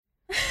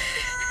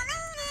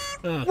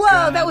Oh, Whoa,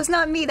 God. that was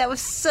not me. That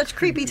was such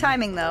creepy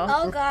timing, though.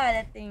 Oh god,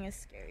 that thing is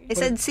scary. It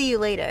said, see you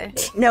later.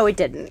 No, it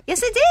didn't.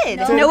 Yes, it did.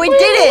 No, it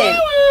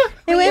didn't.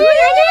 It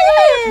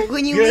went,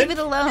 When you Good. leave it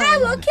alone, I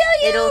will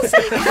kill you. it'll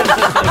say...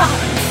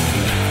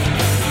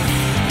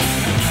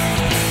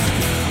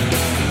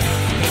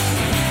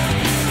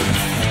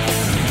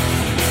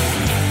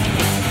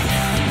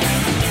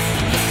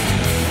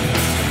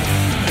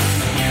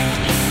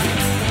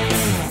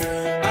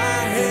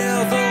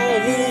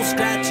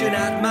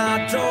 At my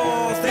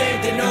door,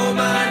 think they know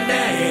my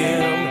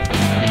name.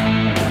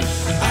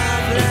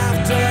 I've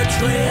left a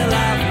trail,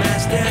 I've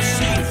masked their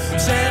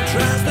sheets and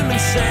drives them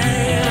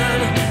insane.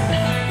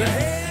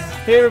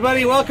 Hey,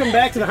 everybody, welcome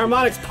back to the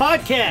Harmonics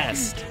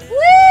Podcast.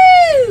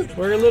 Woo!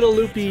 We're a little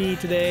loopy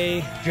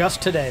today.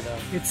 Just today, though.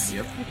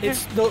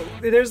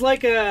 There's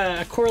like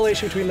a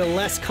correlation between the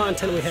less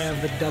content we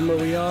have, the dumber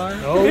we are.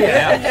 Oh,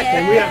 yeah.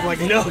 And we have like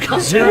no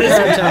content.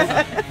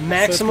 0%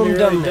 maximum So it's really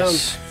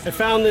dumbness. dumb. I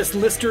found this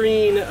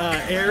Listerine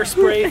air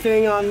spray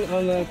thing on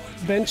the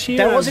bench here.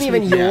 That wasn't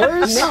even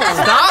yours? No.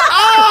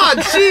 Oh,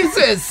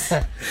 Jesus!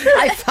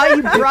 I thought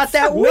you brought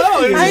that with No,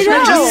 you. it was You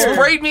right just here.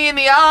 sprayed me in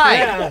the eye.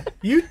 Yeah,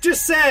 you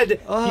just said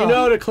you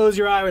know to close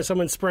your eye when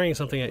someone's spraying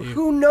something at you.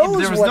 Who knows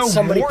There was what no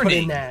somebody put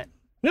warning. in that?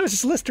 No, it's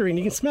just Listerine.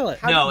 You can smell it.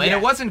 No, and Yeah.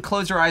 it wasn't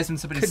close your eyes when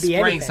somebody's Could be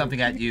spraying anything.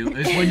 something at you.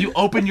 It's when you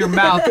open your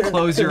mouth,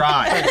 close your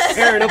eyes.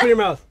 Aaron, open your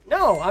mouth.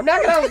 No, I'm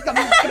not going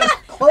to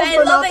close I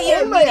my love mouth that you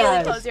and my immediately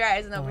eyes. close your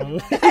eyes and open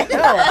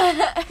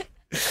them.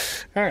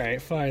 All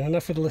right, fine.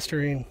 Enough with the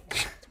Listerine.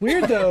 It's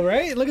weird though,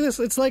 right? Look at this.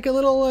 It's like a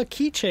little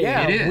keychain.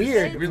 Yeah, It is.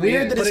 weird. It really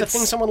weird is. that But it's a it's-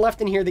 thing someone left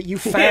in here that you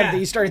found Yeah. that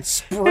you started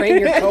spraying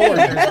your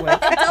coworkers with.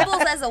 It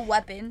doubles as a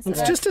weapon. So It's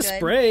that's just a good.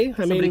 spray. I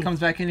Somebody mean, comes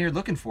back in here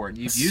looking for it.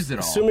 You've used it all.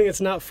 assuming it's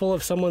not full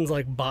of someone's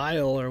like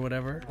bile or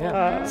whatever.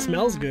 Yeah.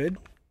 Smells good.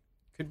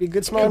 Could be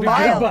good smelling Good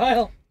bile.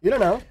 bile. You don't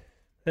know.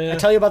 Yeah. I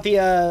tell you about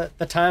the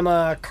time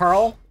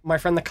Carl, my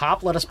friend the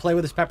cop, let us play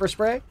with his pepper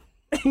spray.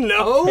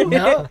 No.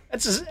 No,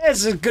 it's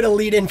as good a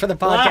lead-in for the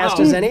podcast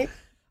Wow. as any.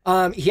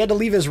 He had to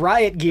leave his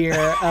riot gear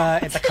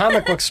at the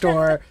comic book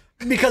store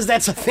because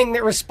that's a thing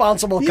that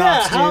responsible Yeah.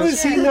 cops How do.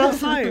 is he not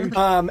fired?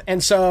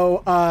 And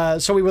so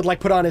we would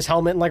like put on his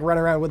helmet and like run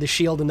around with his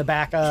shield in the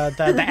back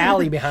the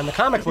alley behind the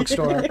comic book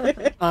store.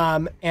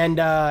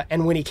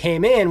 And when he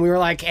came in, we were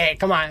like, "Hey,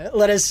 come on,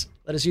 let us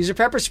use your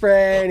pepper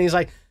spray." And he's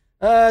like,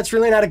 "It's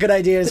really not a good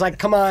idea." He's like,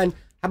 "Come on,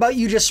 how about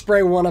you just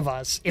spray one of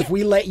us? If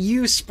we let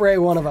you spray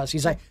one of us,"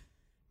 he's like,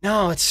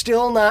 "No, it's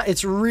still not.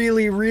 It's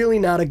really, really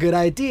not a good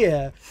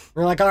idea."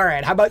 We're like, "All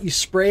right, how about you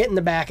spray it in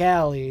the back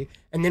alley,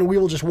 and then we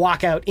will just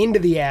walk out into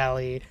the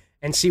alley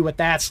and see what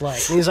that's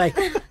like." And he's like,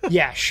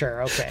 "Yeah,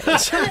 sure, okay."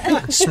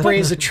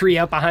 Sprays a tree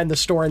up behind the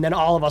store, and then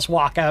all of us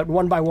walk out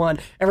one by one.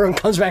 Everyone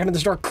comes back into the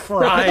store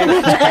crying.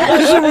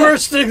 This is the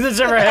worst thing that's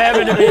ever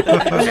happened to me.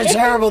 It was a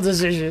terrible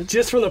decision.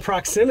 Just from the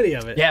proximity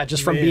of it. Yeah,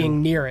 just from Man,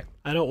 being near it.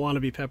 I don't want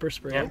to be pepper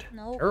sprayed.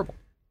 Nope. Terrible.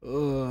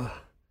 Ugh.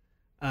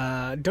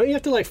 Don't you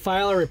have to like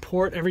file a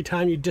report every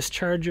time you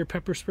discharge your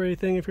pepper spray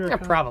thing if you're a Yeah,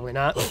 cop? probably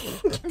not.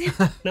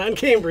 Not in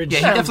Cambridge. Yeah,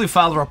 he definitely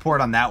filed a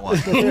report on that one.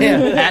 Yeah.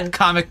 At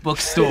comic book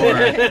store.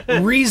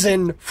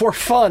 Reason for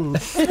fun.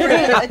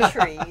 a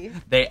tree.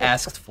 They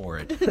asked for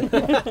it.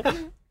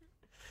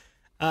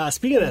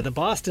 Speaking of that, the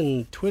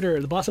Boston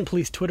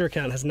Police Twitter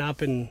account has not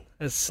been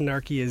as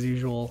snarky as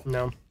usual.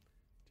 No. Do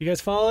you guys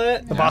follow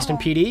it? The Boston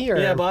PD? Or?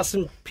 Yeah,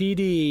 Boston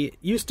PD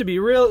used to be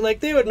real. Like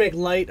they would make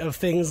light of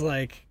things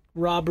like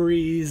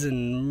robberies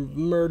and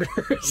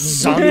murders.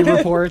 Zombie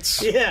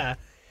reports? Yeah.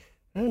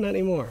 No, not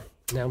anymore.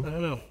 No, I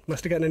don't know.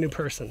 Must have gotten a new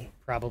person.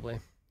 probably.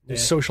 New Yeah.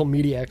 social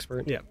media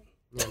expert. Yeah.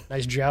 Yeah,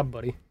 nice job,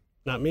 buddy.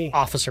 Not me.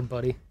 Officer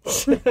buddy.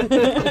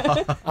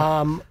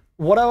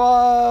 What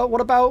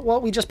about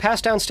what we just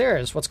passed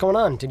downstairs? What's going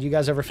on? Did you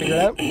guys ever figure it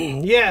out?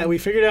 Yeah, we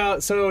figured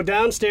out. So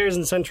downstairs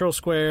in Central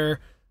Square,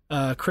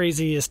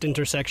 craziest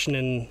intersection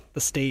in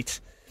the state,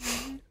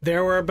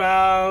 there were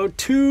about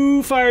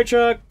 2 fire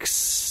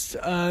trucks,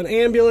 an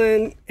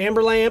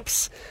amber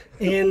lamps,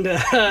 and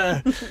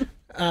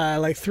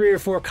like 3 or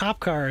 4 cop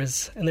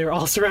cars, and they were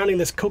all surrounding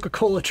this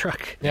Coca-Cola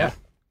truck. Yeah.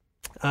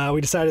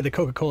 We decided the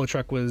Coca-Cola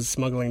truck was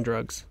smuggling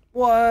drugs.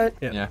 What?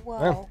 Yeah.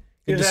 Whoa.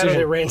 Good Either that or they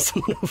decision. ran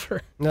someone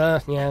over. Yeah.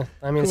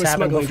 I mean, Who it's was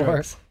happened smuggling before.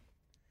 drugs.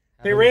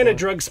 They ran a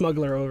drug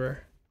smuggler over.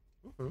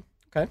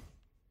 Okay.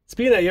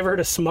 Speaking of that, you ever heard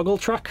of smuggle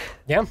truck?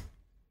 Yeah.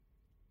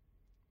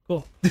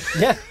 Cool.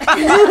 Yeah.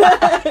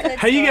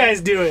 How you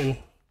guys doing?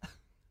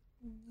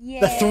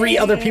 Yeah. The 3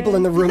 other people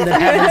in the room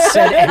that haven't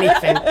said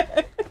anything.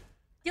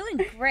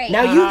 Doing great.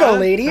 Now you go,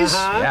 ladies.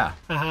 Yeah.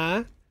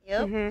 Uh-huh.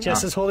 Yep.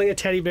 Jess is holding a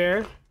teddy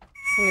bear.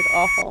 It's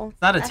awful.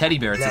 It's not a teddy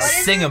bear, it's a What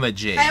is it?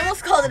 singamajig. I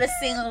almost called it a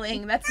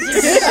sing-a-ling. That's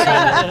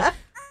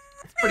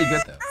It's pretty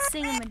good, though.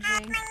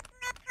 sing-a-majig.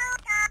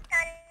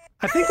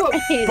 I think what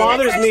it.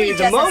 bothers That's me actually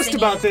the Jessa most singing.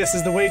 about this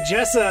is the way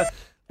Jessa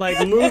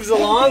like moves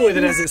along with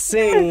it as it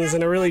sings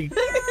in a really,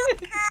 I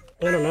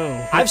don't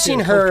know. I've makes me seen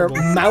her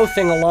uncomfortable.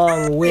 mouthing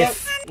along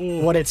with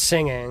what it's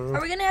singing.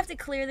 Are we gonna have to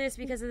clear this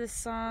because of this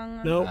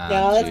song? Nope.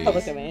 No, that's jeez.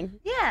 public domain.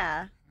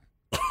 Yeah.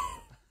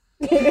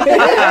 All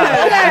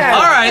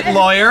right,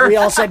 lawyer. We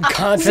all said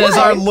confident. Says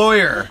our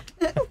lawyer.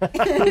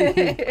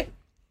 It's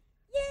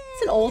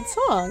an old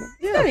song.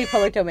 It's gotta be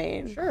public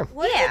domain. Sure.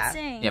 What did Yeah. it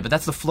sing? Yeah, but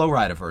that's the Flow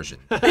Rider version.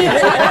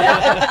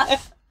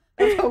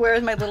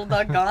 Where's my little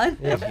dog gone?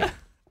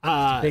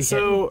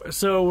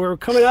 So we're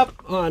coming up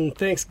on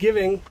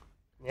Thanksgiving,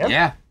 Yep.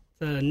 Yeah.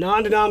 a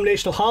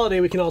non-denominational holiday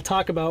we can all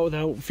talk about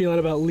without feeling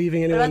about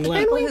leaving What anyone about the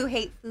left. people who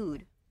hate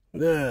food?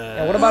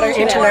 Yeah, what about our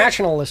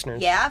international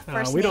listeners? Yeah,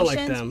 First we don't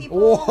Nations like them.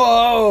 people.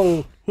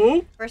 Whoa.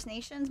 First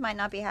Nations might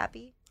not be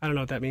happy. I don't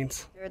know what that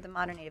means. They're the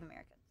modern Native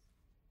Americans.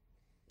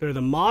 They're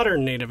the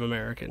modern Native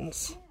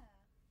Americans.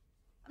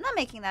 I'm not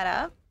making that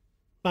up.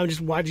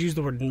 Why'd you use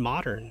the word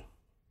modern?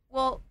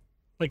 Well,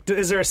 Like,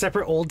 is there a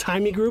separate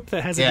old-timey group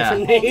that has a Yeah.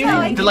 different name? no, I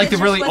They're think like it's the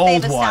just really what old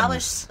they've ones.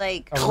 established,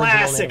 like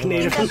Classic Original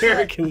Native That's what-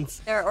 Americans.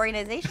 their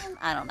organization.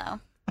 I don't know.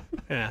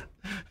 Yeah.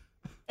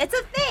 It's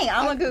a thing.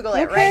 I'm gonna Google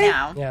it right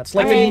now. Yeah, it's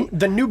like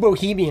the New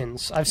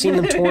Bohemians. I've seen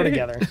them tour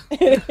together.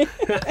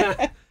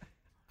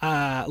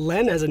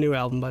 Len has a new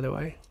album, by the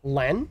way.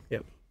 Len?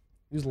 Yep.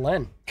 Who's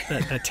Len?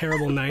 That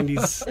terrible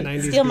 90s Steal My Are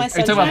you talking about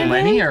Sunshine?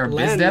 Lenny or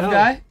Len, BizDev no.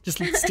 guy?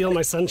 Just Steal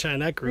My Sunshine,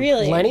 that group.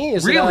 Really? Lenny?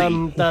 Is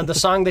Really? it the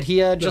song that he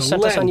just No,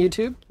 sent us Len. on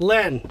YouTube?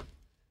 Len.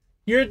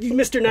 You're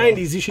Mr.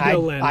 90s, you should know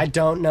Len. I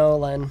don't know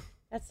Len.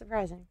 That's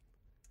surprising.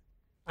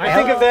 I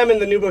think of them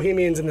and the New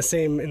Bohemians in the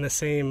same.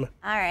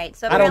 All right.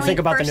 So I don't apparently think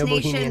about the First New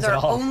Bohemians Nations at are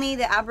all. only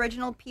the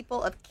Aboriginal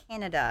people of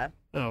Canada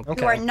Oh,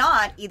 Okay. who are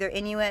not either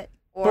Inuit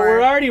or. but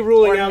we're already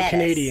ruling or out Metis.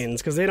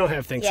 Canadians because they don't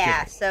have Thanksgiving.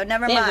 Yeah. So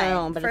never They have mind. their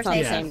own, but it's First not the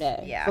Nations. same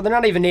day. Yeah. Well, they're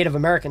not even Native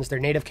Americans. They're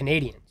Native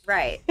Canadians.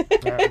 Right.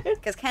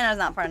 Because Canada's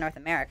not part of North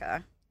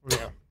America. Yeah.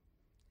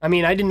 I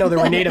mean, I didn't know there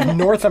were Native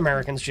North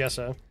Americans,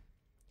 Jessa.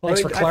 Thanks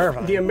for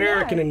clarifying. The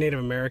American and Native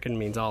American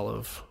means all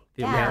of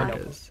the Yeah.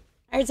 Americas.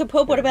 All right, so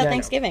Pope, what about Yeah, I know.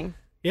 Thanksgiving?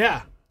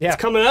 Yeah. Yeah.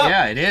 It's coming up.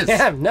 Yeah, it is.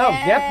 Yeah, no,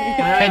 yep.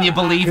 Can you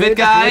believe Good- it,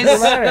 guys?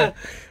 good matter.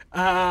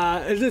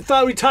 I just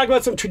thought we'd talk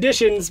about some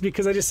traditions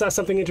because I just saw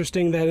something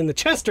interesting that in the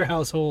Chester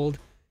household,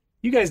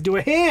 you guys do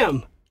a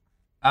ham.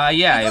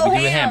 Yeah, Go we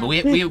do a ham, ham. but we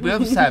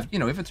also have, we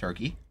have a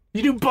turkey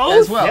You do both?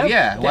 as well. Yep.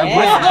 Yeah. Why Yeah.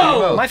 wouldn't we do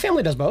both? My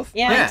family does both.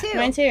 Yeah, Yeah. too.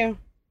 mine too.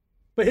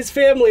 But his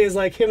family is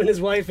like him and his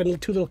wife and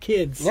two little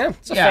kids. Yeah,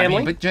 it's a Yeah, I family.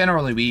 mean, but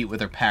generally we eat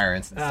with our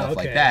parents and stuff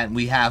like okay. that, and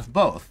we have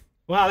both.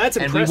 Wow, that's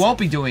And impressive. we won't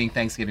be doing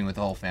Thanksgiving with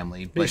the whole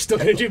family, You're but still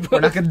going to do both? we're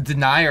not going to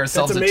deny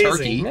ourselves a That's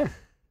amazing. turkey. Yeah.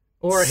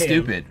 Or a ham.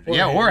 Stupid.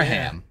 Or a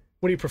ham.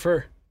 What do you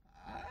prefer?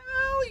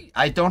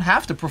 I don't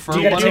have to prefer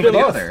you gotta one do over the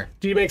both? other.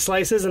 Do you make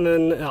slices and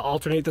then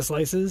alternate the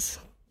slices?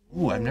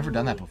 Ooh, I've never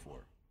done that before.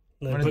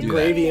 And then gonna put do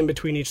gravy in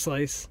between each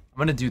slice. I'm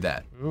going to do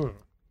that.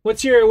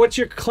 What's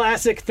your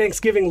classic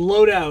Thanksgiving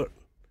loadout?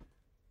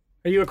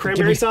 Are you a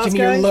cranberry sauce give me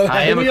your guy? loadout.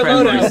 I am Give a me your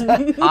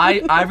cranberry.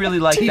 loadout. I really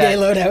like T-Day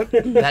that,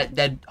 loadout.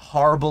 that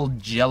horrible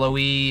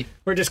jello-y.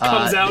 Or it just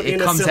comes out it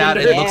in a comes out.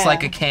 It cylinder? looks Yeah.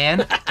 like a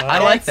can. I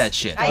like that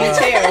shit. I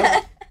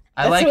do too.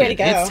 I like the way it. to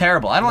go. It's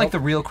terrible. I don't like the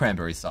real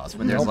cranberry sauce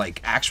when there's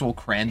like actual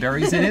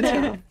cranberries in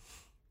it.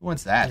 Who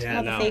wants that? Yeah,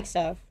 Not no. the fake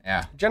stuff.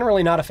 Yeah.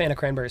 Generally not a fan of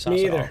cranberry sauce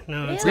Me at all. either.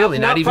 No, it's Really?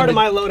 not Not even part of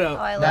the- my loadout. Oh,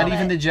 I love Not it.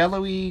 even the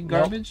jello-y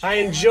garbage? I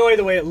enjoy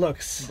the way it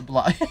looks. The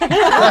blo-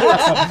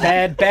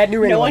 Bad New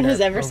England. No one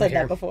has ever said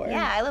that before.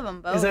 Yeah, I love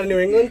them both. Is that a New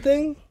England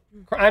thing?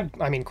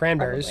 I mean,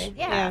 cranberries. Probably.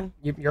 Yeah.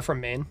 You're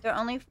from Maine. They're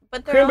only,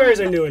 but they're Cranberries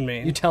only, are new in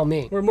Maine. You tell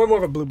me. We're more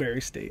of a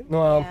blueberry state.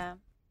 Well, Yeah.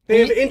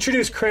 They've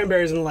introduced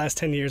cranberries in the last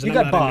 10 years. you and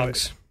I'm got not into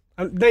bogs. it.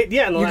 In the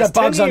You last got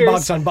bogs 10 on years,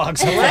 bogs on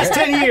bogs. The last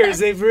 10 years,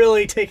 they've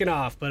really taken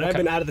off, but I've Okay.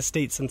 been out of the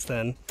state since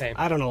then. Same.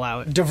 I don't allow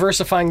it.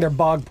 Diversifying their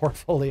bog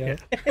portfolio.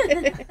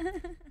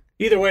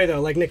 Either way, though,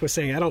 like Nick was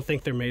saying, I don't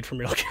think they're made from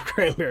real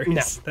cranberries.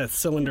 No. That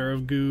cylinder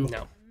of goo.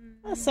 No.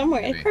 Well,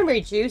 somewhere. And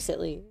cranberry juice, at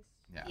least,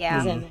 Yeah.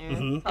 is in there.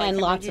 Mm-hmm. Probably And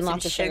some lots juice and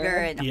lots of sugar.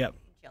 and Yep.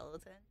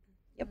 gelatin.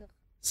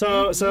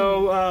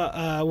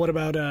 So, what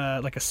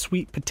about like a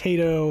sweet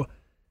potato?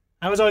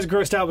 I was always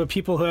grossed out with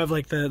people who have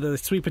like the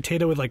sweet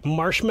potato with like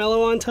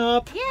marshmallow on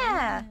top.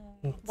 Yeah.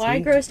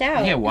 Why grossed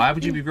out? yeah, why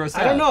would you be grossed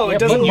out? I don't know. Yeah, It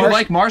doesn't put You look.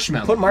 like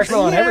marshmallow. Put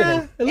marshmallow on everything.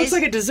 It looks It's-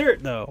 like a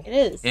dessert, though. It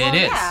is. It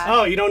is. Yeah.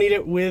 Oh, you don't eat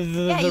it with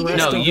the you do. rest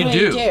No, of you it?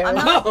 do. I'm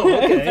not, Oh,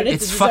 okay. But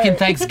It's a fucking dessert.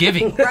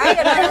 Thanksgiving. right?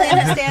 I'm not really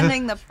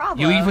understanding the problem.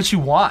 You eat what you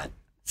want.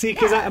 See,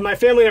 because my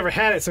family never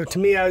had it, so to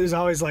me, I was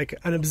always like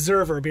an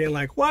observer, being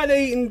like, "Why are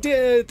they eating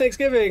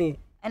Thanksgiving?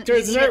 And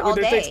During you eat it dessert all with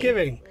their day.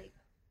 Thanksgiving." Like,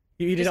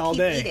 You eat it just all keep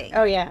day. Eating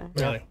Oh, yeah.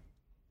 Really?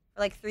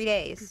 for like 3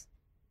 days.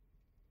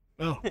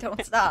 Oh,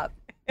 Don't stop.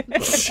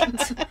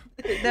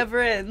 It never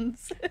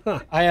ends.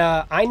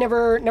 I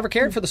never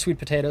cared for the sweet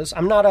potatoes.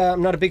 I'm not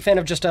a big fan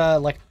of just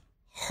like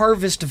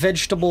harvest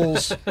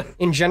vegetables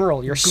in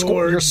general. Your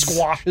Gourds.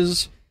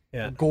 squashes,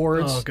 yeah.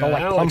 gourds, Oh the, god,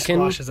 like I don't pumpkin.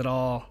 like squashes at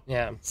all.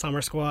 Yeah,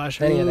 Summer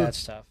squash. any of ooh. that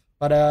stuff.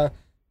 But I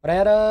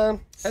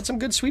had some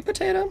good sweet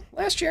potato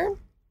last year.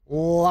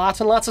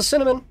 Lots and lots of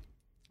cinnamon.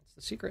 That's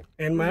the secret.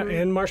 And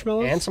and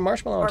marshmallows. And some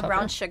marshmallow on Or top.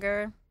 brown of it.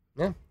 sugar.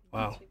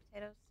 Wow. Sweet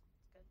potatoes.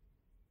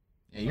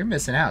 Yeah, you're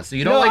missing out. So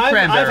you don't No, like I've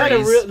cranberries. had a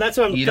real. That's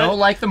what I'm. you don't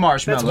like the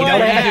marshmallow. That's You why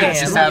don't I have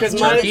asked, just have because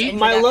turkey,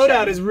 my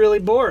loadout is really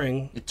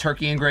boring.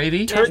 turkey and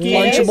gravy. Turkey,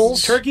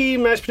 Lunchables? turkey,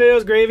 mashed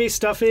potatoes, gravy,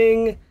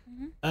 stuffing,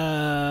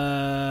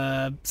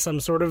 some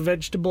sort of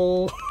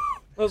vegetable.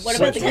 What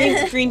about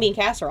the green bean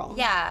casserole?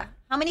 Yeah.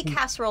 How many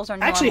casseroles are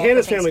normal? Actually, for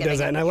Hannah's family Thanksgiving does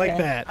that, and I every like year?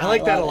 that. I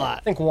like that a I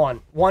lot. think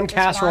one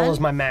casserole one? is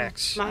my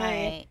max.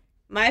 Right.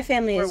 My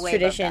family's We're way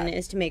tradition above that.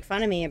 is to make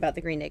fun of me about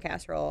the Green Day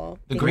casserole.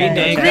 The Green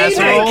Day because-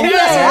 casserole.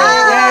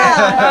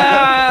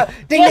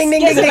 Ding ding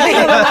ding ding ding.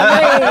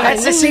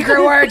 That's the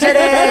secret word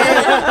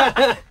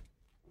today.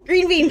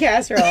 Green bean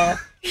casserole.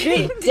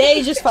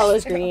 Day just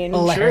follows green.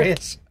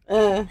 Hilarious.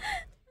 Uh,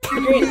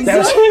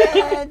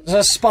 That was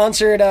a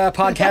sponsored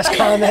podcast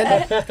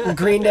comment from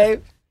Green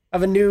Day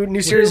of a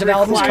new series of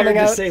albums Required coming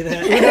to out. say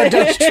that. Uno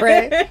Dutch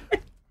Tray.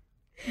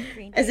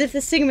 as if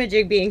the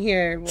Sigma-Jig being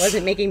here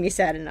wasn't making me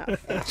sad enough.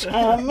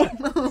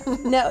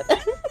 No.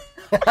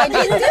 I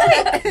didn't do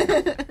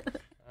it.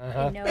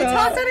 It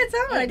talks on its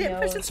own. I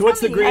didn't push its So what's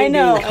the tummy. green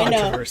know, bean I know.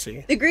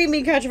 controversy? The green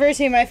bean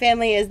controversy in my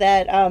family is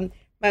that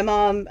my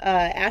mom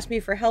asked me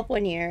for help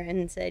one year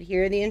and said,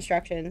 here are the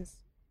instructions.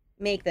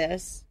 Make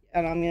this,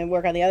 and I'm going to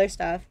work on the other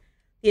stuff.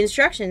 The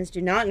instructions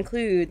do not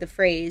include the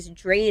phrase,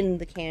 drain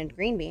the canned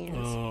green beans.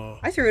 Oh.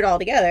 I threw it all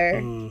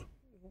together.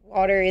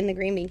 Water in the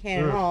green bean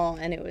can and all,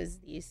 and it was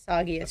the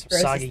soggiest,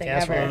 grossest Soggy thing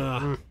casserole.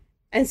 ever.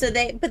 And so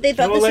they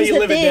thought won't this let was you the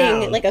live it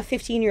thing down. like a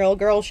 15-year-old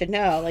girl should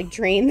know, like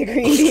drain the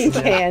green bean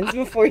cans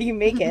before you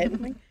make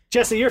it. Like,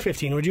 Jesse, you're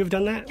 15. Would you have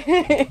done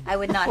that? I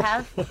would not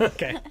have.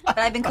 Okay. But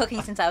I've been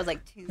cooking since I was like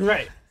 2.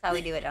 Right. That's how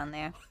we do it down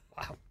there.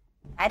 Wow.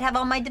 I'd have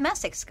all my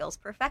domestic skills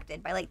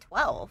perfected by like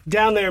 12.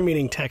 Down there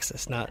meaning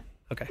Texas, not.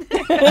 Okay.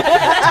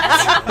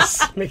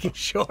 Just making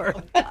sure.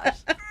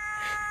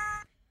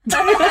 is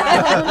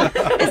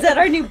that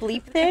our new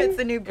bleep thing? It's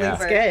the new Yeah.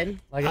 blooper.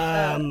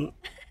 Good.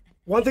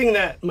 One thing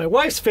that my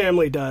wife's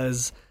family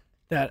does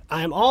that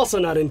I'm also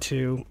not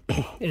into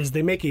is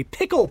they make a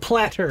pickle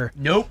platter.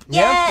 Nope.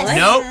 Yes.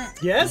 Nope.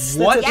 Yes?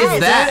 What That's is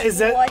that? Is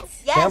that What?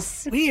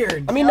 Yes.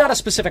 weird? I mean, not a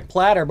specific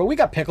platter, but we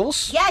got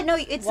pickles. Yeah, no,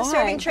 it's the Why?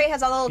 serving tray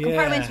has all the little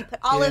compartments. You put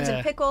olives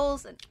and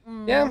pickles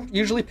and Yeah,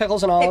 usually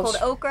pickles and olives.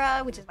 pickled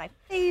okra, which is my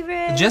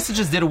favorite. Jessica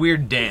just did a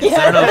weird dance.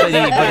 I don't know if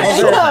anybody, but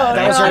it's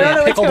That was I don't know our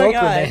what's pickled going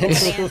okra on.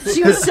 dance.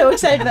 She was so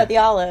excited about the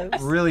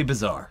olives. really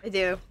bizarre. I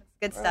do.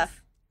 Good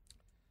stuff.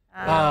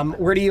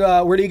 Where do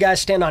you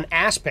guys stand on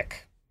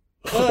aspic?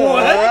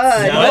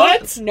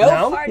 What?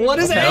 Nope. What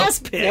is Nope.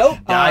 aspic? Nope.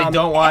 I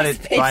don't want it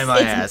by my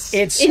it's- ass.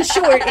 It's In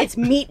short, it's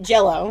meat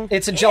jello.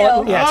 it's a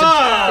gelatin.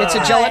 Yeah, it's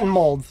a gelatin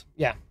mold.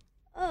 Yeah,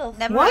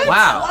 Never What?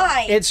 Wow.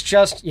 Why? it's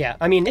just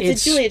I mean,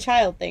 It's a Julia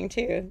Child thing,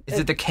 too. Is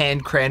it the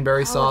canned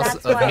cranberry sauce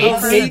that's of why meat?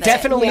 I've heard It of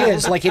definitely Yeah.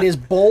 is. Like, it is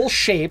bowl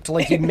shaped.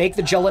 Like, you make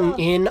the gelatin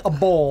in a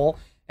bowl,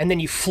 and then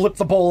you flip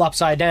the bowl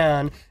upside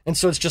down, and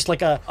so it's just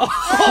like a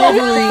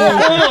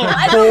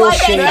bowl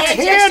shaped.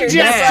 Hand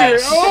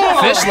gesture. Oh.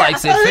 Fish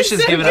likes it. Fish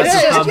is giving us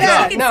a thumbs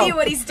I up. can No, see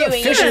what he's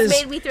doing. Fish He is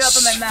just made me throw up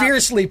in my mouth.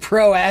 fiercely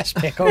pro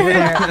aspic over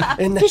there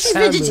in the Fish is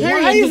sound booth.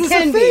 vegetarian. Why is He this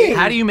can a be. thing?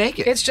 How do you make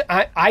it? It's just,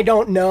 I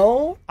don't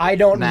know. I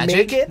don't Magic?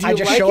 make it. Do I you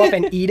just like show it? up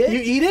and eat it. You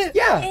eat it?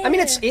 Yeah, I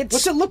mean it's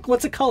What's it look?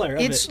 What's the color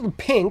of it's it?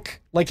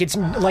 pink, like it's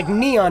like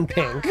neon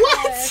pink,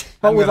 What?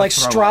 but I'm with gonna like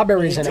throw up.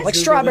 strawberries in it, like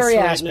Google strawberry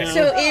this right aspic. now.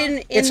 So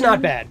in It's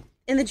not bad.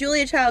 In the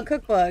Julia Child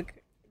cookbook,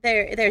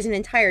 there's an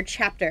entire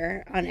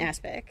chapter on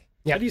aspic.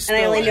 Yeah, How do you And I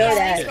spell only know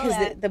aspic? that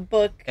because the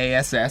book...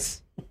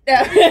 ASS PICK.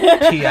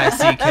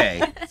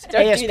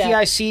 Don't do that.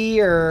 ASPIC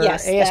or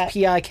Yes, that.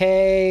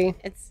 ASPIK.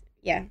 It's...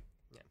 Yeah.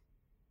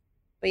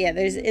 But yeah,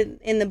 there's...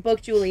 In the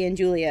book Julie and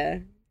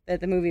Julia,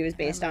 that the movie was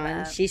based on,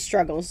 that. she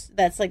struggles.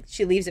 That's like,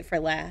 she leaves it for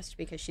last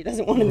because she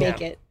doesn't want to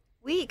make it.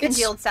 We eat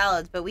congealed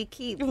salads, but we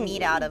keep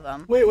meat out of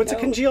them. Wait, what's a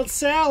congealed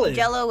salad?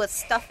 Jello with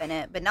stuff in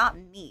it, but not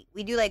meat.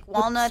 We do like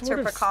walnuts or sort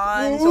of-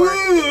 pecans or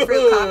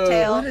fruit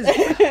cocktail.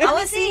 I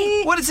want to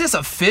see. What is this?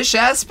 A fish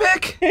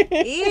aspic? Ew! Are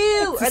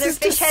there This is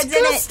fish heads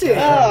disgusting. in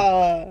it?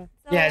 Oh.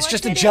 Yeah, it's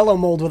just a Jello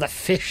mold with a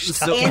fish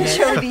stuff in it.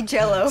 Anchovy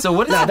Jello. So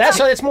what is No, it?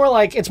 that's it's more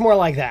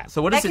like that.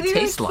 So what that does could it be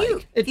taste really like?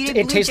 cute. It- You do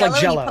it blue tastes like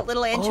Jell-O, Jell-O. You put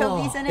little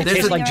anchovies in it. It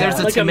tastes like there's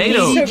Jell-O. a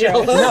tomato. meaty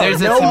Jell-O. There's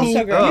a no tom-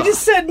 meat. oh. You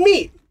just said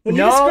meat. When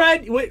you No.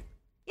 described... Wait.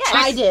 Yeah,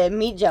 I did.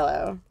 Meat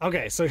jello.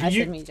 Okay, so I said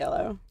you, meat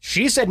jello.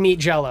 She said meat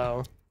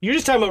Jello. you're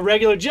just talking about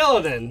regular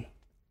Jello then.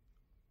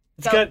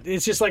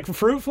 It's just like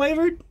fruit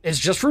flavored? It's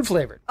just fruit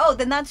flavored. Oh,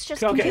 then that's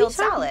just Okay. congealed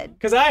salad.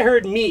 Because I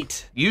heard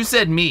meat. You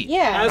said meat.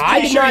 Yeah. was I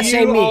pretty did not sure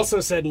say you meat. also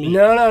said meat.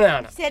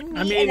 No. Said meat,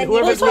 I mean, and then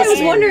whoever's That's why I was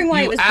listening. wondering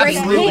why it You was bright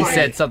absolutely green.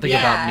 said something Yeah.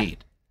 about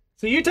meat.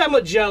 So you're talking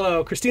about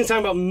Jello. Christine's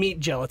talking about meat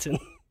gelatin,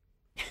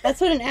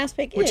 That's what an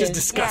aspic which is is.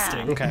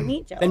 disgusting. Yeah. Okay.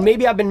 Meat jello. Then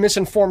maybe I've been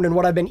misinformed and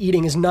what I've been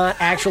eating is not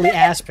actually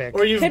aspic.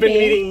 Or you've Could been be.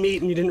 eating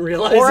meat and you didn't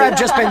realize Or it. I've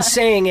just been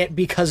saying it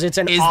because it's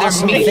an Is there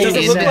awesome meat thing Does it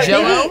to in look the like say.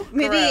 Jello?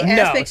 Maybe No, it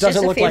aspic's just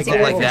doesn't a look like fancy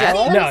that. Like word for that?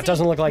 jello. No, it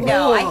doesn't look like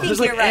No, that. I think There's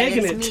you're like right. egg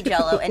in It's it. meat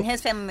Jello, and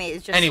his family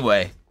is just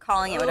Anyway,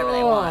 calling it whatever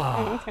they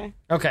want. Okay.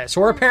 Okay,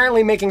 so we're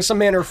apparently making some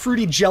manner of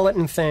fruity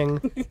gelatin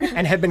thing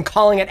and have been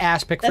calling it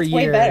aspic for That's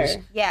way years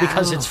better. Yeah.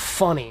 because it's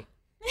funny.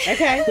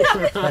 Okay.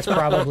 That's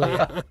probably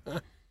it.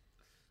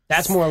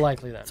 That's more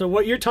likely then. So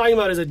what you're talking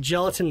about is a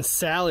gelatin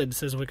salad,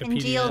 says Wikipedia.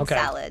 Congealed Okay.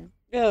 salad.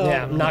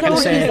 Yeah, I'm not Don't going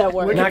to say use it. that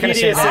word. We're not going to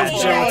say Wikipedia says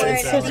that. gelatin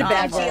It's salad. such a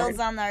bad word. Shields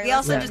on there. We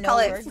also just call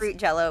it words. fruit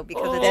jello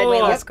because it's Oh.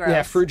 way less gross.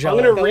 Yeah, fruit I'm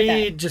jello. going to Go with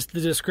read just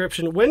the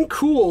description. When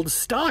cooled,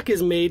 stock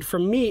is made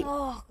from meat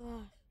Oh,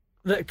 God.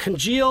 that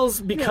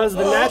congeals because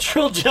the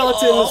natural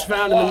gelatin is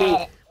found in the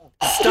meat.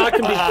 Stock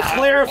can be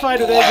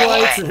clarified with egg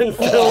whites and then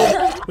filled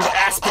with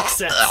aspic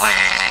sets.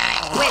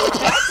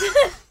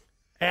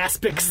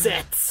 Aspic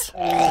sets,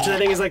 which I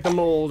think is like the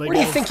mold. Where do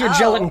you think your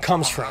gelatin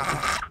comes from?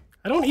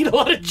 I don't eat a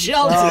lot of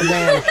gelatin. Oh,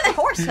 man.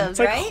 Horse hooves, It's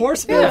like right?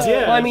 horse boobs,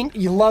 yeah. Well, I mean,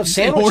 you love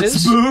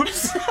sandwiches.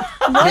 Horse boobs.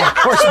 Yeah,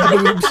 horse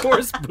boobs.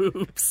 horse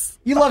boobs.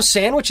 You love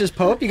sandwiches,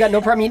 Pope. You got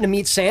no problem eating a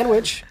meat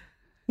sandwich.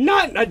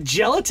 Not a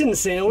gelatin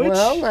sandwich.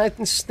 Well, I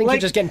think you're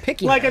just getting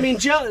picky. Like, now. I mean,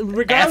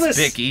 regardless.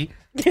 That's picky.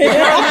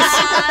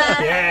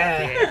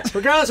 Yeah.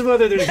 Regardless of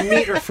whether there's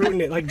meat or fruit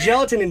in it, like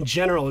gelatin in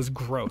general is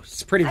gross.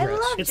 It's pretty gross.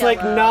 It's like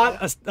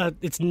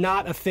it's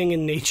not a thing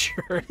in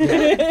nature.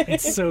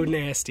 It's so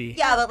nasty.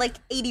 Yeah, but like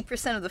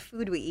 80% of the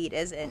food we eat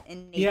isn't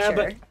in nature. Yeah,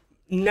 but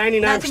Not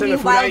 99% too many of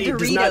the food I wild eat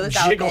does not Doritos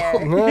out jiggle.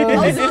 there.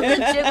 Also,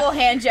 the jiggle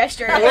hand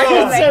gesture.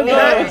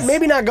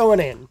 Maybe not going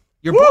in.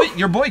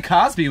 Your boy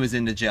Cosby was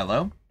into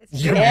Jello.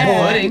 Your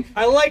Yeah. Pudding.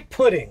 I like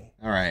pudding,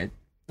 All right.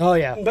 Oh,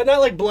 yeah. but not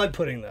like blood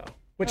pudding though,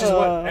 which is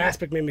what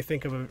aspic made me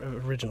think of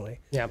originally.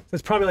 Yeah. So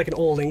it's probably like an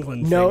old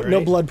England No, thing, no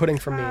right? blood pudding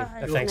for me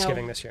at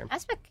Thanksgiving this year.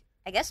 Aspic,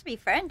 I guess, would be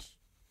French.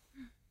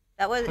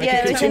 That was could it's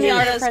in continue-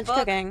 Leonardo's French book.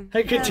 cooking.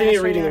 I continue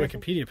Yeah. reading the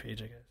Wikipedia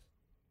page, I guess.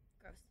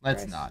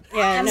 Let's not.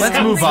 Yeah. Let's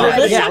move on.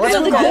 Let's talk about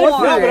the No,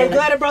 but I'm word.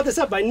 glad I brought this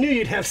up. I knew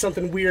you'd have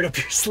something weird up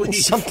your sleeve.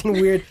 Something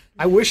weird.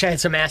 I wish I had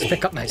some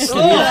aspic up my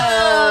sleeve.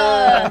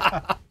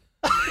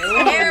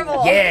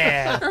 Terrible.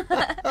 Yeah.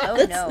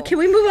 Oh no. Can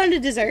we move on to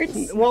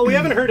desserts? Well, we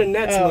haven't heard a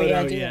Nets Oh, loadout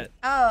yeah, do yet.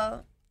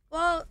 Oh,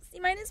 well, see,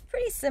 mine is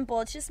pretty simple.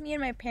 It's just me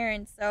and my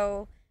parents.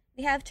 So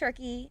we have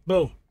turkey.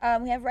 Boom.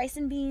 We have rice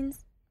and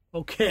beans.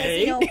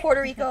 Okay. You know,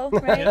 Puerto Rico,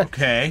 right?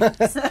 Okay.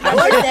 I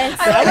like this.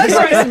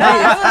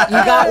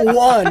 You got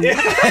one.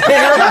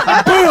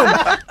 Boom.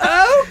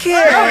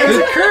 Okay. It's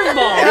a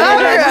curveball. I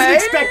wasn't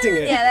expecting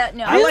it. Yeah, that,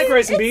 no. I like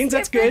rice and It's beans.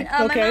 That's different.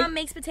 good. Okay. My mom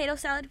makes potato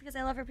salad because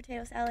I love her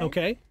potato salad.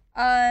 Okay.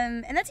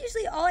 And that's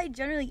usually all I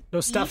generally No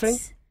stuffing?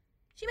 eat.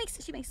 She makes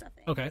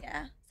stuffing. Okay.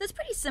 Yeah. So it's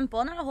pretty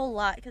simple. Not a whole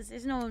lot because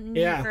there's no need for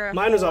Yeah. a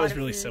Mine was whole always lot of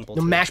really food. simple.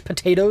 No too. mashed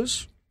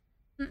potatoes.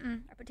 Our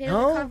potatoes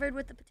No? are covered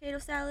with the potato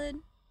salad.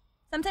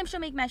 Sometimes she'll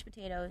make mashed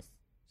potatoes.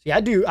 See,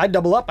 I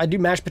double up. I do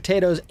mashed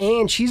potatoes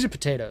and cheesy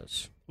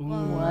potatoes.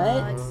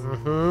 What?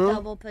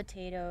 Double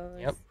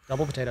potatoes. Yep,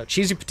 double potato.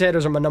 Cheesy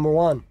potatoes are my number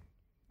one.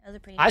 Those are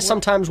pretty I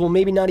sometimes will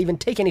maybe not even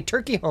take any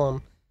turkey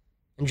home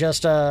and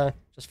just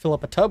fill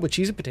up a tub with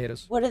cheesy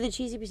potatoes. What are the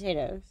cheesy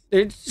potatoes?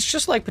 It's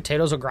just like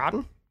potatoes au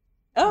gratin.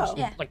 Oh.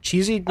 Yeah. Like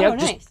cheesy. Oh, Yeah,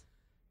 nice. just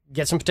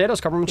get some potatoes,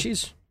 cover them with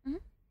cheese.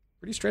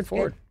 Pretty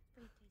straightforward.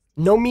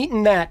 No meat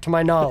in that, to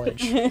my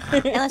knowledge.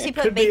 Unless you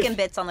put Could be bacon if-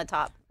 bits on the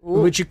top.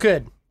 Which you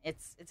could.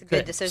 It's a good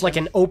Could. decision. It's like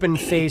an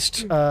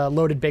open-faced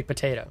loaded baked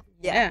potato.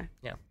 yeah.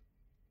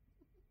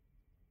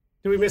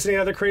 Do we miss any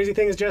other crazy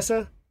things,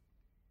 Jessa?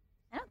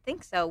 I don't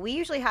think so. We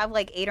usually have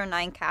like 8 or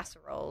 9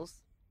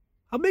 casseroles.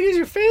 How big is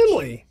your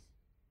family?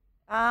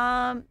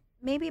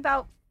 Maybe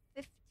about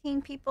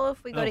 15 people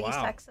if we go Oh, to East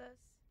wow. Texas.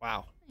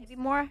 Wow. Maybe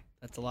more.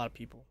 That's a lot of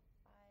people.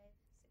 5,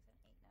 6,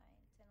 7, 8,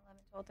 9, 10,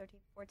 11, 12, 13,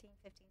 14,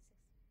 15, 16.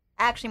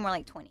 Actually, more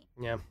like 20.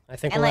 Yeah, I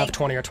think And we'll like have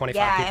 20 or 25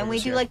 yeah, people and we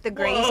this do year. like the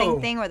grazing Whoa.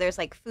 thing where there's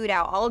like food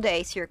out all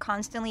day, so you're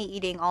constantly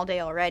eating all day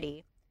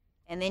already.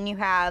 And then you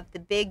have the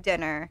big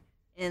dinner,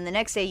 and then the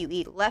next day you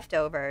eat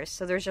leftovers.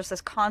 So there's just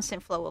this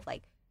constant flow of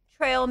like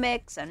trail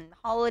mix and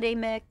holiday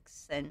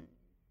mix and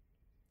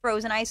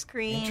frozen ice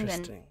cream.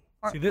 Interesting.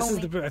 And See, this is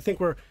homemade- I think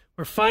we're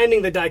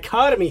finding the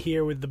dichotomy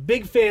here with the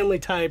big family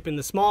type and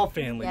the small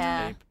family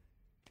Yeah. type.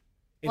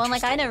 Well, and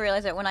like I Interesting. didn't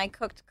realize it when I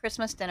cooked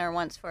Christmas dinner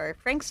once for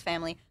Frank's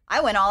family.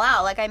 I went all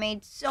out. Like I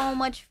made so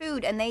much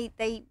food, and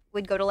they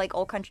would go to like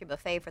Old Country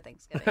Buffet for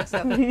Thanksgiving.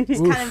 So it's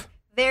kind of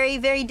very,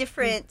 very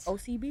different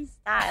OCB.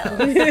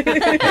 styles.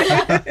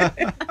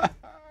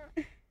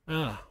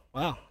 Oh,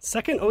 wow.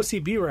 Second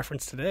OCB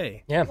reference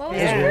today. Yeah. What was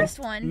Yeah. the first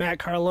one? Matt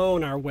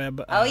Carlone, our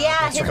web. Oh, yeah,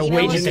 that's his our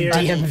email Wages at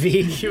engineer.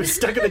 DMV. He was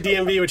stuck at the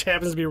DMV, which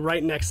happens to be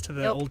right next to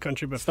the Yep. Old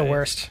Country Buffet. It's the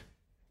worst.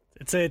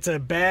 It's a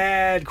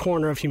bad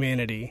corner of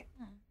humanity.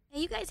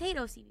 Hey, you guys hate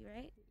OCB,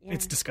 right?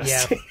 It's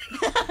disgusting.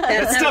 that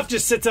That, stuff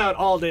just sits out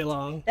all day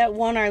long. that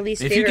won our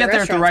least If favorite you get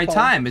there at the restaurants right poll.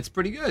 time, it's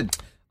pretty good.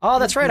 Oh,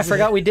 that's right. I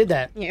forgot we did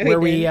that. Yeah, we where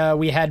did.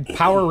 we had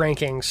power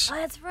rankings Oh,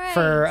 that's right.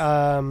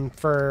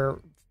 for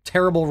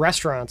terrible I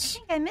rarestaurants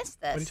think I missed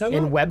What are you this. talking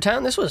in about?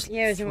 Webtown. This was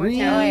Yeah, it was in 3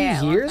 Webtown. Oh, yeah,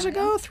 a long years time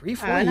ago,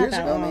 3-4 not years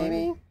that ago, long.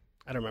 maybe.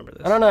 I don't remember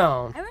this. I don't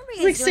know. I remember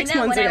you It's like guys doing 6 that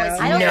months when I ago. was.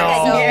 I don't No.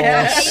 think I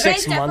Yeah, know.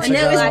 6 months You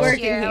guys ago. definitely I was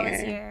did working last year. I here.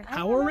 was here. How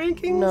power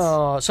rankings?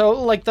 No. So,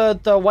 like, the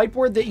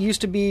whiteboard that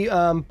used to be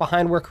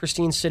behind where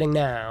Christine's sitting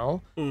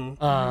now,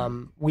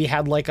 we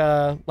had,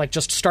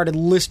 just started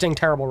listing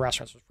terrible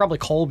restaurants. It was probably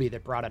Colby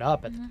that brought it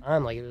up at the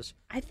time. Like, it was...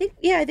 I think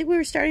we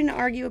were starting to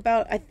argue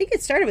about, I think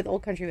it started with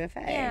Old Country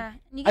Buffet. Yeah.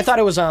 I thought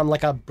it was,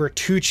 like, a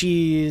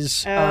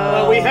Bertucci's...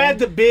 we had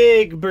the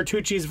big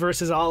Bertucci's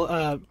versus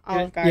Olive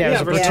Garden. Yeah, it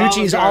was a versus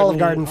Bertucci's Olive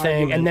Garden thing,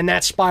 argument. and then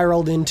that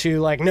spiraled into,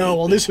 like, no,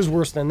 well, this is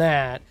worse than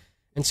that.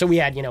 And so we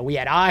had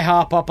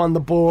IHOP up on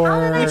the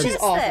board, Which is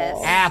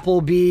awful.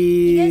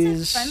 Applebee's. You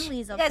guys have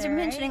Friendlies up You guys are there,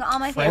 mentioning right? all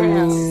my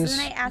Friendlies. favorites.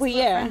 Then I asked Well, what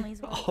yeah.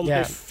 Friendlies was. all my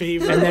Yeah.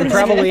 favorite. And then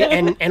probably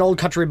an Old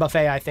Country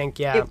Buffet, I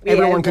think,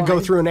 everyone could go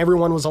one. through and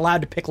everyone was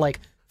allowed to pick like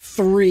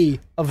 3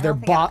 of their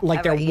don't think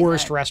I've their ever eaten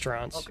worst at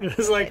restaurants. It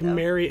was like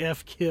Mary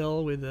F.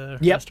 Kill with the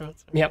Yep.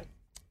 restaurants. Yep.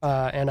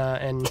 And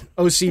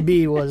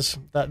OCB was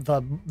the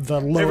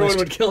Everyone lowest,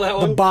 would kill that the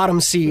one.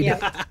 bottom seed.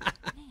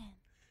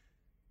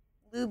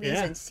 Luby's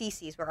Yeah. and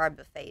Cece's were our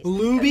buffets.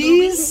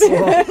 Luby's?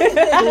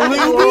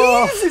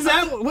 Luby's? Is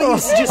that what you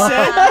just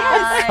said?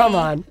 Come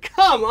on.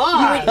 Come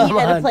on. Eat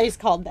at a place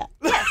called that.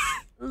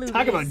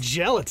 Talk about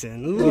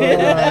gelatin. Ooh.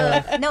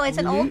 No, it's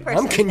an old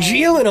person. I'm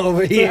congealing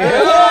over here.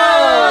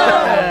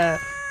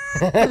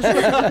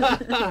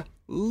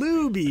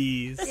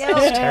 Luby's.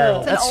 terrible. It's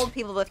an That's- old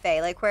people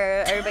buffet, like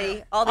where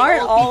everybody, all the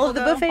Aren't old all people of the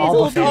go. buffets All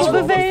old buffets people are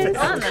old buffets?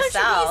 Not in the We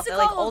South. used to They're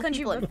like call old Old Country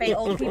people. Buffet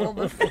old people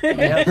buffet.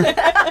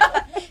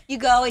 Yeah. You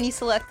go and you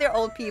select their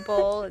old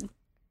people. And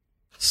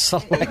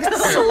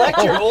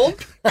Select your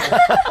old.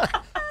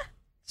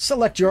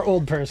 Select your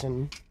old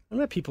person. I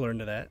bet people are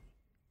into that.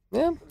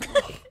 Yeah.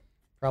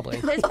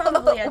 Probably. There's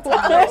probably a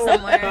toddler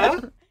somewhere.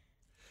 Huh?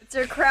 it's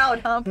their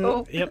crowd, huh?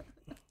 Bo? Yep.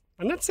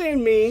 I'm not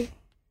saying me.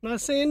 I'm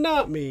not saying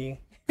not me.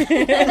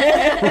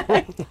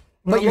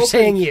 But you're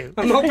saying you.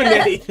 I'm open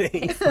to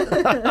anything.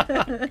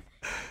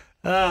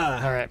 All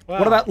right. Wow.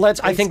 What about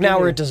I think now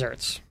we're at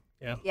desserts.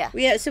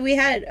 Yeah, so we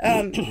had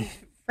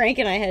Frank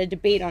and I had a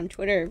debate on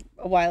Twitter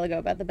a while ago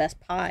about the best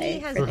pie. He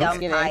has for dumb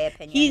Thanksgiving. pie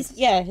opinions.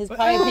 His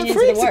pie opinions are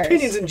Frank's the worst.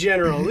 opinions in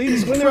general,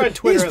 when they're on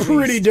Twitter, He's at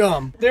pretty least,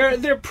 dumb.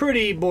 they're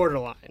pretty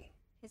borderline.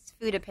 His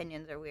food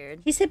opinions are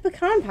weird. He said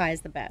pecan pie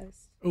is the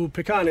best. Ooh,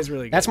 pecan is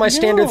really good. That's my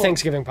standard No.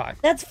 Thanksgiving pie.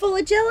 That's full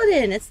of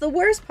gelatin. It's the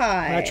worst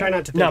pie. I try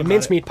not to think No, about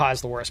mincemeat it. pie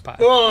is the worst pie.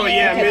 Oh,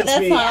 yeah, Okay, but that's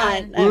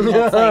mincemeat. not.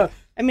 That's like,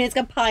 I mean, it's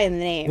got pie in the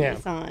name. Yeah.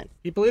 It's not.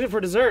 People eat it for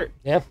dessert.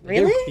 Yeah. they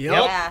do. Really? Yep.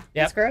 Yeah.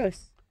 Yep. It's gross.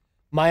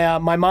 My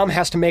mom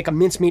has to make a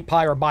mincemeat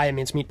pie or buy a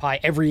mincemeat pie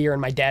every year,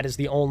 and my dad is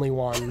the only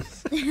one.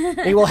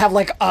 He will have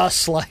like a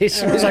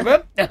slice. And he's like,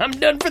 "Well, I'm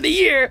done for the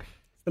year."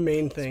 The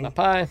main thing. My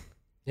pie.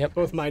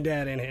 Both my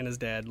dad and Hannah's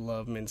dad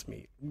love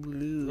mincemeat.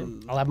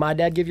 Ugh. I'll have my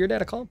dad give your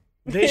dad a call.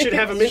 They should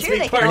have a Sure, mincemeat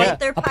they can party. eat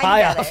their A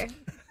pie pie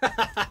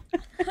together.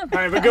 All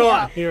right, but go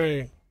on.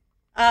 Here.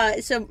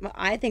 So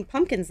I think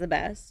pumpkin's the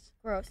best.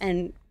 Gross.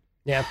 And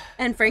Yeah.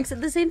 Frank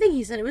said the same thing.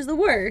 He said it was the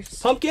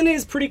worst. Pumpkin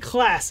is pretty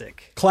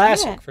classic.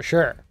 Classic, Yeah. for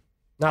sure.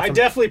 Not I from-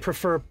 definitely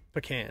prefer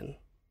pecan.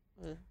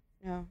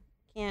 No,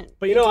 can't.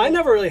 But you know, I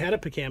never really had a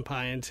pecan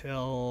pie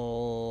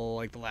until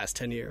like the last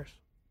 10 years.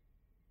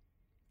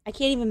 I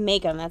can't even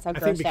make them. That's how I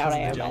think grossed out because I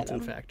of am the by gelatin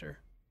them. factor.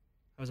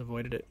 I was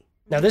avoided it.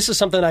 Now, this is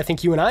something I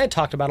think you and I had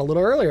talked about a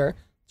little earlier.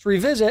 Let's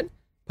revisit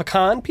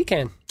pecan.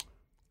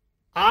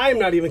 I'm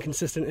not even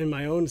consistent in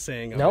my own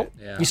saying of Nope.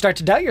 it. Yeah. You start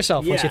to doubt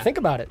yourself once you Yeah. think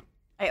about it.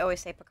 I always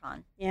say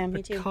pecan. Yeah,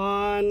 me too.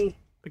 Pecan.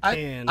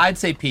 I'd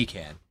say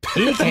pecan.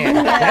 Pecan.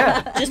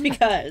 Yeah. Just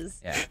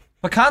because. Yeah.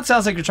 Pecan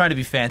sounds like you're trying to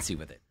be fancy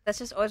with it. That's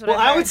just always what Well,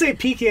 I've I would heard. say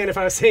pecan if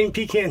I was saying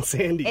pecan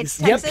sandies. It's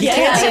Yep, Texas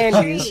pecan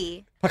country.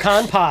 sandies.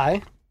 Pecan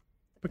pie.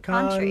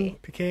 country.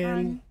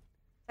 pecan.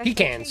 Texas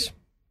Pecans. country.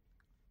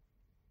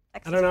 I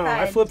Texas don't know. I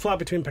pride. flip flop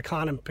between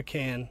pecan and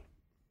pecan.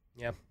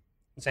 Yeah.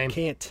 Same.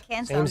 Can't.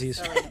 Pecan sounds Samesies.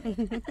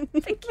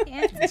 silly.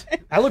 Pecan.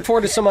 I look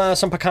forward to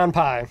some pecan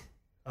pie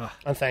Ugh.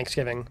 on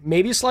Thanksgiving.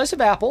 Maybe a slice of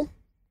apple.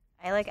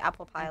 I like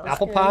apple pie. a lot.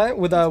 Apple pie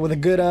with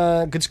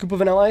a good scoop of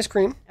vanilla ice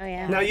cream. Oh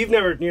yeah. Now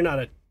you're not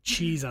a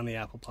cheese on the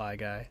apple pie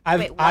guy.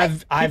 Wait, what?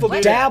 I've People do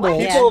that. dabbled.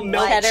 What? People Yeah.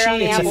 melt Cheddar on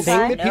the cheese. It's a apple thing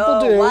pie? that people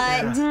No, do.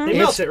 what? They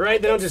melt it,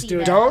 right? They don't just do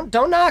it.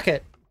 Don't knock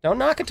it. Don't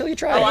knock it till you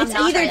try Oh, it. I'm It's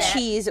not either trying it.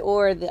 cheese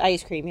or the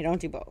ice cream. You don't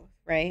do both,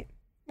 right?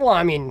 Well,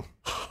 I mean,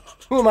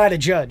 who am I to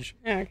judge?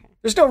 Okay.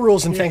 There's no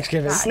rules in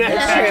Thanksgiving. Snack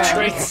pack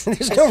treats.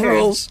 There's no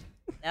rules.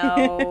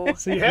 No.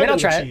 So you I have mean, I'll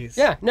the try cheese.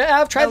 it. Yeah, no,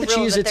 I've tried No the rules,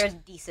 cheese. but It's there's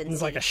decency.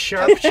 It's like a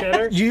sharp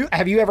cheddar.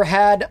 have you ever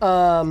had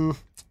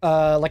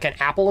like an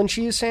apple and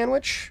cheese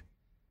sandwich?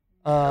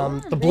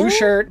 The blue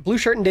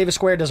shirt in Davis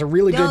Square does a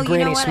really No, good you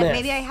Granny know what? Smith.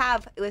 Maybe I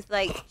have with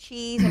like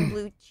cheese and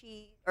blue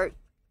cheese or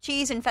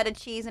cheese and feta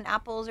cheese and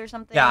apples or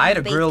something. Yeah, I had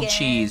a grilled Bacon.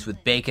 cheese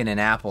with bacon and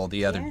apple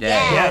the other day.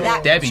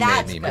 Yeah, Debbie made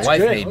that's me. My good. wife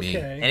good. made me.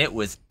 Okay. And it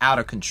was out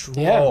of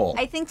control.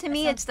 I think to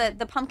me it's the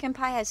pumpkin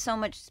pie has so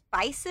much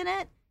spice in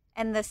it,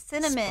 and the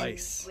cinnamon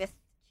Spice. with.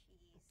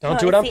 Don't No,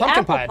 do it it's on the pumpkin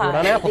apple pie. Do it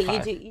on apple that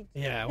pie. you do.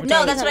 Yeah. No, we're that's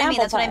talking- what I mean.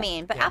 apple That's what I pie.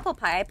 mean. But apple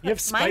pie, I put You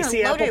have mine are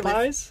spicy loaded apple with.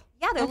 pies?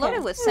 Yeah, they're Okay.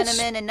 loaded with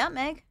cinnamon and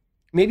nutmeg.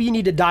 Maybe you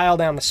need to dial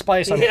down the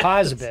spice on the Yeah.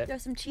 pies a bit. Throw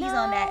some cheese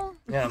on that.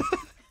 Yeah.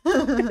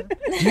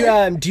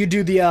 Do you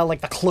do the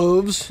like the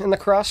cloves in the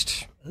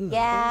crust?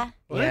 Yeah.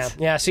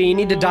 Yeah. So you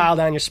need to dial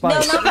down your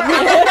spice. No, not for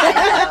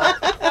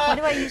appetite, though. What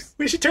do I use?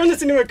 We should turn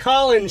this into a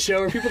call-in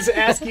show where people just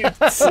ask you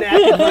snack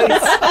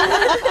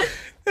advice.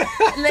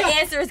 And the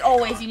answer is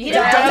always you need to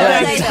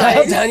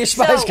Dial down your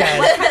spice, So, guys.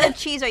 what kind of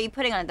cheese are you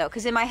putting on it though?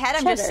 Because in my head,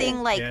 I'm just Cheddar.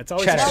 seeing like. Yeah, it's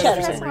always Cheddar.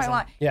 cheddar for That's some what I reason.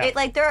 want. Yeah.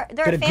 Like there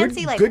Get are a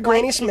fancy good- like good white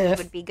Granny cheeses Smith.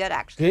 would be good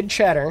actually. Good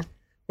cheddar.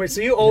 Wait,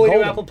 so you only do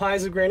golden. apple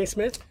pies with Granny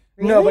Smith?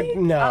 No, but Oh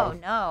no.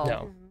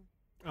 no.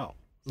 Oh, No.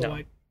 so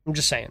I'm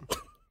just saying.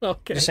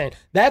 okay. Just saying.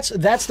 That's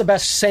the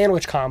best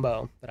sandwich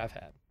combo that I've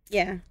had.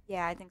 Yeah.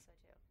 Yeah, I think so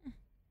too.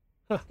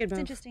 Good It's move.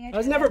 interesting. I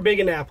was never big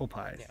into apple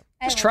pies.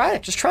 Just try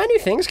it. Just try new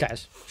things,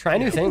 guys. Try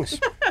new things.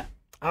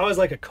 I always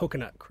like a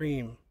coconut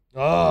cream.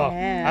 Oh,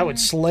 Yeah. I would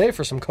slay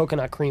for some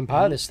coconut cream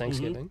pie this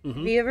Thanksgiving. Mm-hmm.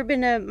 Have you ever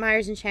been to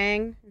Myers and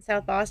Chang in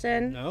South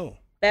Boston? No.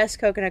 Best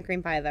coconut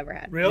cream pie I've ever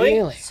had.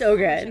 Really? So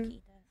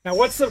good. Now,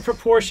 what's the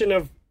proportion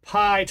of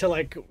pie to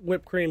like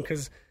whipped cream?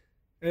 Because,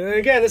 and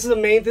again, this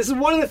is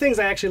one of the things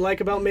I actually like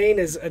about Maine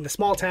is in the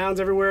small towns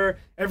everywhere.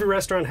 Every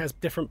restaurant has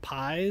different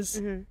pies.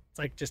 Mm-hmm. It's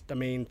like just the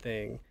main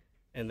thing,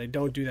 and they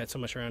don't do that so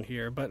much around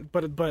here. But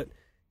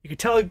you can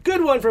tell a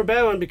good one from a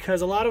bad one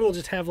because a lot of them will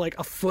just have like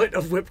a foot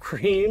of whipped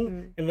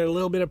cream and then a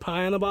little bit of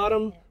pie on the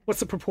bottom. What's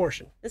the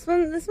proportion? This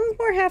one's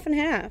more half and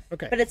half.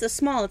 Okay. But it's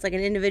it's like an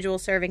individual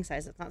serving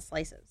size. It's not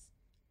slices.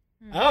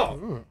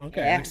 Oh,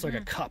 okay. Yeah. It's like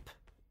a cup,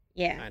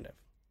 Yeah. kind of.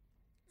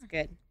 It's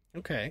good.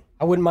 Okay.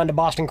 I wouldn't mind a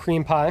Boston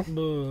cream pie.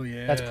 Oh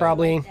yeah. That's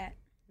probably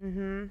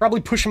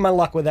pushing my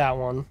luck with that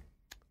one,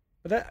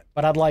 But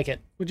but I'd like it.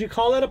 would you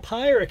call that a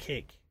pie or a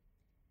cake?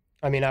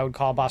 I mean, I would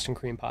call Boston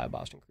cream pie a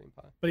Boston cream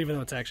pie. But even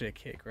though it's actually a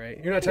cake,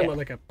 right? You're not talking Yeah. about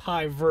like a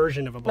pie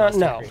version of a Boston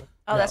no. cream.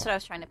 Oh, that's what I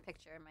was trying to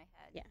picture in my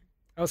head. Yeah.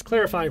 I was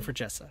clarifying for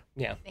Jessa.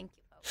 Yeah, Thank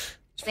you. Folks.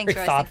 it's Thanks,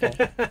 very Rosie.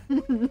 thoughtful.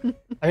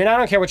 I mean, I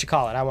don't care what you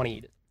call it. I want to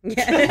eat it.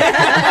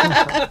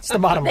 Yeah. It's the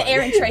bottom The line.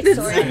 Aaron Trey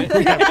story.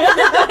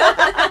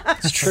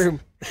 It's true.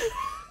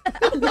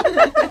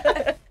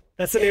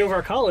 That's the name of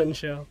our call-in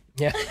show.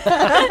 Yeah.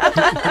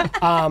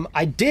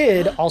 I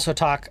did also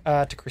talk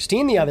to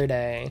Christine the other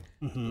day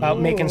about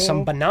making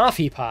some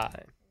banoffee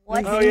pie,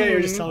 What? Oh yeah, you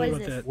were just telling me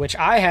What about is that. which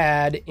I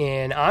had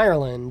in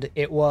Ireland.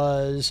 It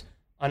was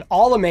on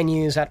all the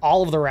menus at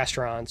all of the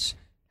restaurants.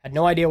 Had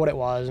no idea what it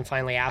was, and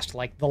finally asked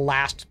like the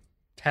last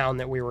town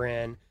that we were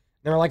in.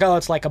 They were like, "Oh,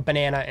 it's like a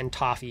banana and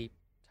toffee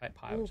type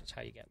pie, which is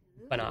how you get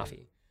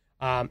banoffee."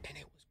 And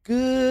it was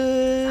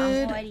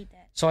good. Oh, I'd eat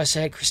that. So I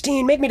said,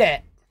 "Christine, make me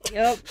that.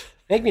 Yep.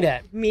 Make me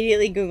that."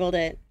 Immediately Googled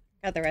it.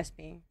 Got the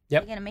recipe.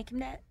 Yep. You gonna make him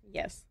that?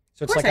 Yes.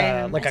 So it's course like I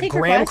a am. like I a take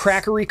graham requests.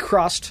 crackery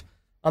crust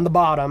on the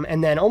bottom,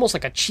 and then almost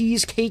like a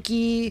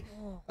cheesecakey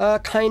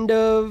kind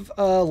of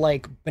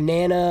like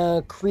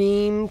banana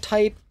cream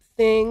type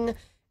thing,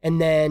 and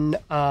then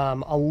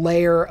a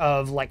layer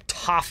of like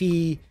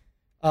toffee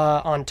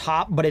on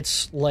top, but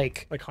it's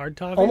like Like hard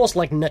toffee? almost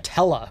like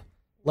Nutella,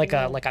 like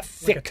a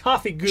thick like a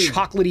toffee goo.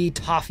 chocolatey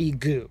toffee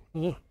goo.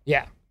 Mm.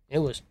 Yeah, it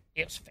was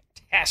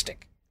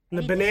fantastic. And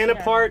the I need to banana see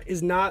that. part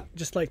is not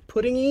just like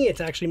puddingy,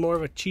 it's actually more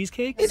of a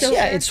cheesecake.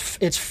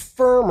 It's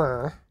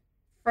firmer.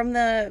 From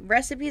the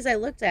recipes I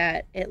looked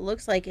at, it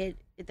looks like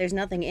there's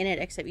nothing in it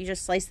except you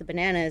just slice the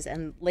bananas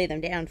and lay them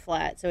down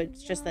flat. So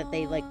it's just that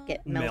they like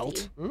get melty.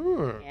 Melt.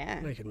 Mm,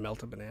 Yeah. You can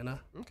melt a banana.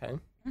 okay.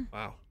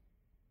 Wow.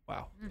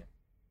 Wow.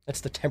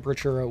 That's the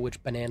temperature at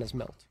which bananas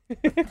melt.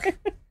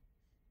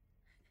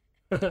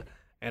 I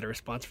had a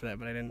response for that,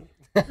 but I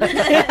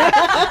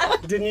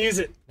didn't use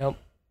it. Nope.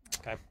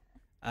 Okay.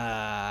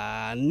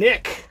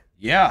 Nick,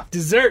 Yeah.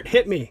 dessert,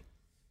 hit me.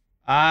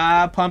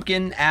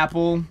 Pumpkin,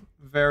 apple,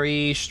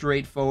 very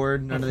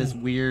straightforward. None of this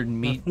weird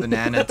meat,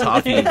 banana,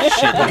 toffee shit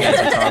that you guys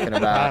are talking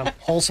about. Wow,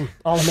 wholesome,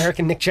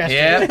 all-American Nick Chester.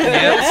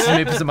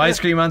 Yep. Some ice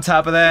cream on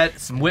top of that.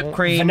 Some whipped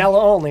cream. Vanilla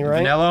only, right?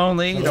 Vanilla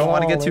only. You don't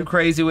want to get too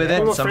crazy with What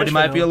it. about Somebody French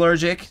might be vanilla?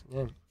 allergic.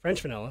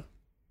 French vanilla.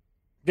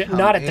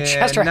 Not at the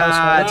Chester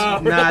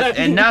household.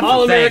 Not All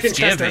for American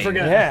Chester, I Thanksgiving.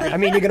 forgot. Yeah, I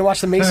mean, you're gonna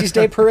watch the Macy's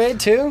Day Parade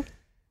too.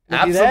 You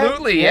do that?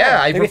 Absolutely, yeah.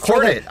 I Maybe throw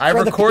record the- it. I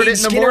throw the record pig it in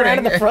the skin around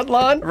morning. in the front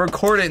lawn. I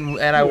record it and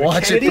I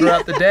watch Kennedy? it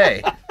throughout the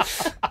day.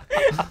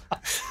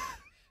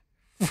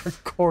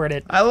 Record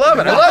it. I love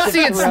it. I love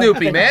seeing Throughout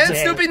Snoopy, the man.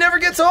 day. Snoopy never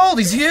gets old.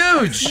 He's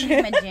huge.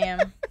 My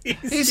jam.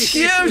 He's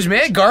huge,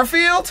 man.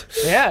 Garfield?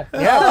 Yeah,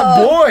 yeah,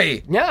 Oh,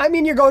 boy. yeah. I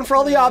mean, you're going for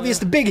all the obvious,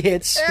 the big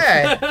hits.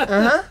 Yeah.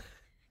 Uh-huh.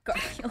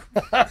 Garfield.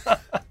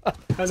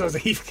 I was a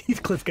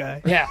Heathcliff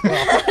guy. Yeah,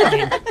 well, I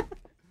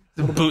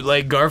mean,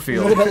 Bootleg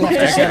Garfield. little bit left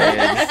to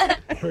say.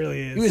 It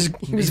really is.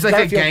 he was He's like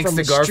a Garfield from gangsta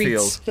the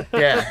Garfield. streets.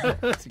 Yeah.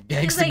 It's a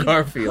He's gangsta like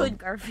Garfield. Hood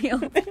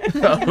Garfield.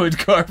 Hood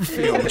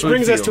Garfield. Which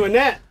brings us to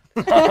Annette.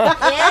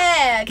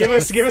 Yeah. Give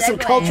us some segue.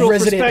 cultural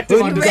Resident perspective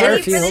hood on You dessert.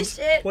 ready for Garfield. this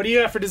shit? What do you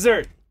have for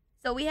dessert?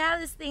 So we have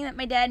this thing that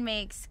my dad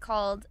makes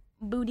called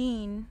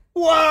boudin.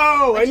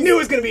 Whoa! I knew it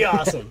was going to be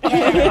awesome.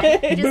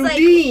 Just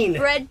Boudin. like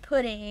bread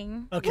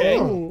pudding.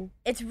 Okay.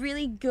 It's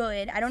really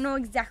good. I don't know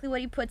exactly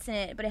what he puts in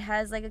it, but it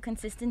has like a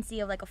consistency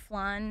of like a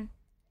flan.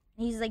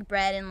 He uses like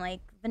bread and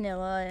like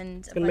vanilla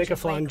and. Gonna make a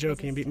flan joke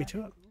and you beat me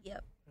to it.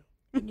 Yep.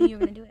 I knew you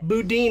were gonna do it.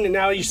 Boudin, and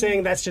now you're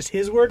saying that's just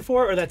his word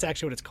for it, or that's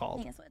actually what it's I called?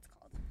 think that's what it's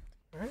called.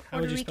 All right. How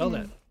would you spell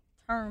that?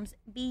 Terms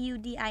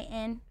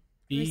Budin.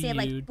 We say it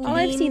like B-U-D. boudin. Oh,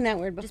 I've seen that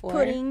word Just before.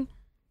 pudding,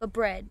 but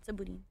bread. So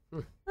boudin.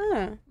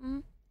 Huh.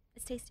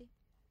 It's tasty.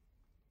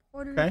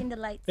 Puerto Rican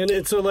delights. And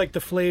it's so like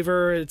the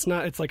flavor, it's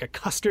like a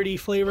custardy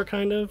flavor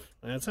kind of.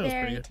 That sounds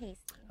Very pretty good.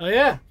 tasty. Oh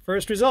yeah,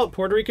 first result,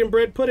 Puerto Rican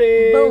bread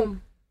pudding.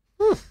 Boom.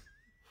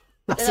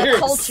 That's There's a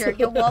culture.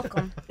 You're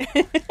welcome.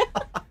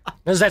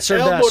 Is that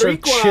served, El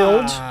served Boricua.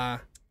 chilled?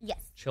 Yes.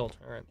 Chilled,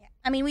 all right. Yeah.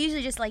 I mean, we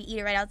usually just like eat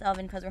it right out the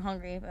oven because we're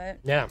hungry, but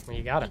Yeah, well,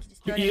 you got it. you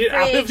just throw You it eat in it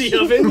out of fridge. the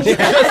oven.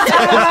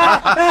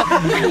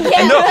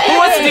 No, who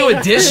wants to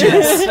do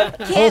dishes?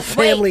 Whole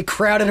family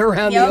crowded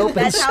around the Yup, open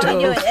that's stove. how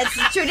we do it. It's a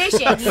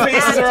tradition. You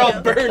Faces have are all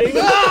to. burning.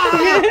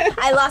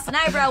 I lost an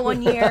eyebrow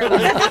one year. It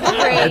was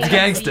That's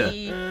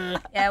crazy.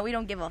 gangsta. Yeah, we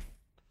don't give a f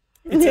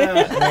It's,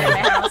 at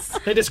my house.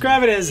 they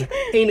describe it as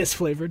anus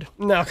flavored.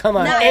 No, come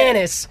on. No.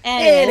 Anise.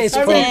 Anise.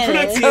 Anise.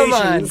 Anise. Come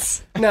on.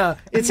 Pronunciations. No,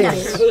 it's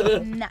anise.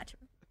 Natural.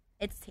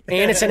 It's tasty.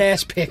 Anise and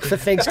ass pick for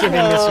Thanksgiving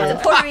this year.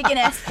 Puerto Rican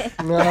ass pick.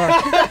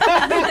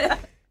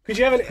 Could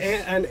you have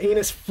an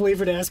anus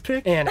flavored ass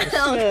pick? Anise.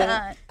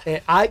 Oh,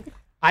 God.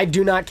 I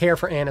do not care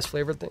for anise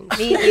flavored things.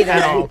 Me either.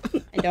 At all.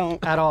 I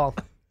don't. At all.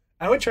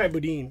 I would try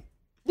boudin,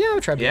 Yeah, I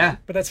would try. Yeah.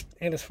 but that's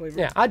anus flavored.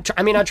 Yeah, I'd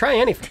try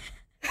anything.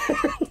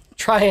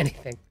 Try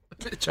anything.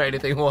 Try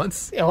anything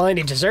once. Yeah, well,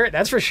 any dessert,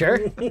 that's for sure.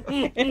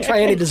 Try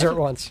any dessert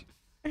once.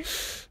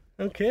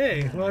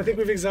 Okay. Well, I think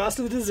we've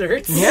exhausted the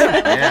desserts. Yeah,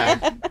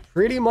 Yeah.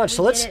 pretty much.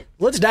 So We let's did it.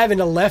 let's dive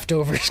into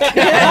leftovers. Do you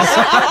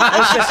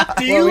Well,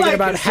 we get like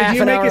about so half do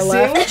you an make hour a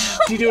left.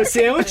 sandwich? Do you do a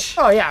sandwich?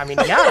 Oh yeah, I mean,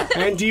 you got it.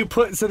 And do you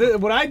put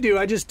what I do?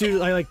 I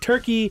like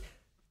turkey.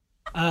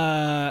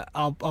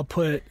 I'll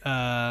put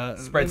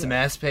Spread some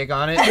ass pig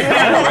on it.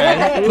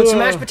 Right? Put some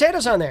mashed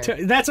potatoes on there.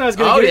 That's what I was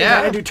going to Oh, do.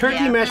 yeah. I do turkey,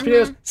 Yeah. mashed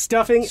potatoes,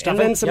 stuffing, Stuffing, and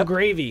then some yep.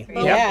 gravy.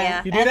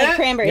 Yeah. You do and that? the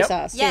cranberry Yep.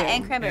 sauce. Yeah, too.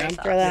 and cranberry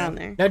sauce. Throw that on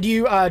there. Now, do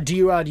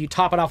you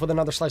top it off with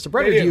another slice of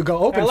bread, I or do you go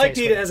open? I like face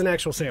to eat with it as an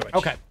actual sandwich.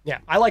 Okay, yeah,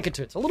 I like it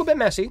too. It's a little bit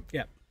messy.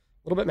 Yeah. A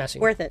little bit messy.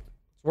 Worth it.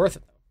 It's worth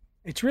it though.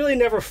 It's really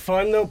never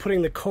fun though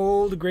putting the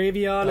cold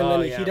gravy on and Oh,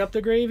 then you yeah. heat up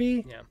the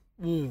gravy. Yeah.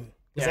 Because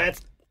Yeah.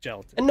 that's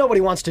gelatin. And nobody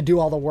wants to do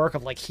all the work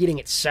of like heating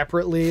it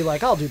separately.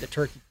 Like I'll do the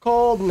turkey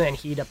cold and then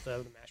heat up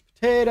the mashed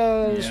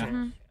potatoes.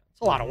 Yeah.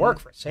 It's a lot of work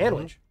for a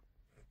sandwich.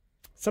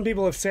 Some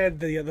people have said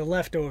the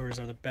leftovers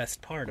are the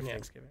best part of Yeah.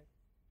 Thanksgiving.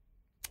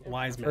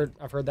 Wise men.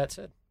 I've heard that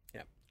said.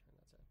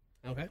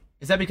 Okay.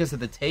 Is that because of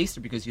the taste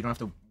or because you don't have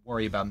to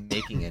worry about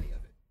making any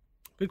of it?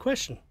 Good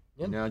question.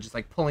 You know, just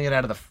like pulling it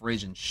out of the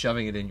fridge and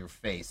shoving it in your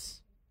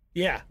face.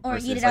 Yeah. Or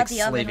versus eat it like out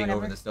the oven. slaving over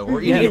Whatever. the stove.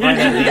 Or eating it right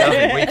out of the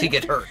oven where you can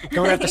get hurt.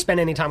 Don't have to spend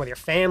any time with your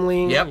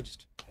family. Yep. You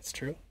just That's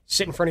true.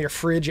 sit in front of your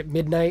fridge at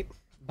midnight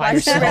by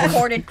Watch the yourself.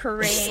 recorded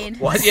parade.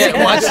 What?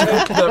 Yeah, watch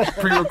the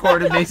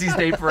pre-recorded Macy's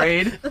Day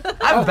Parade.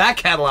 I have a back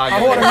catalog.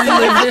 I want to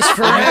relive this If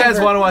you guys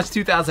forever. want to watch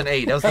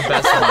 2008, that was the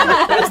best one.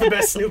 That's the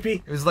best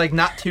Snoopy. It was like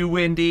not too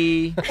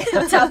windy.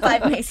 Top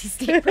 5 Macy's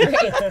Day Parade.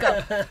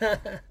 Go.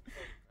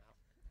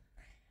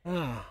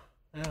 Oh,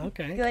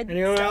 okay. Good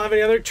Anyone have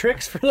any other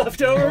tricks for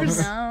leftovers?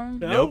 No.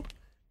 Nope.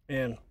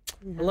 Man,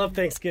 I love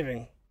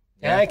Thanksgiving.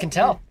 Yeah, I can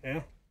tell.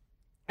 Yeah.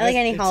 I like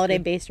any It's holiday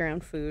good. based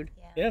around food.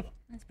 Yeah.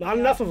 Not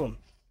enough of them.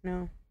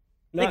 No.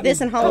 Not Like this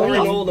in and Halloween.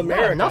 boring old Not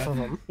America. enough of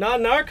them. Not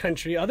in our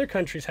country. Other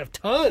countries have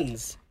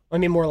tons. I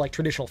mean, more like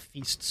traditional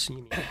feasts. You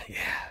mean? Yeah.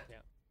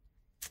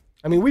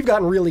 I mean, we've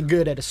gotten really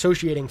good at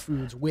associating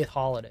foods with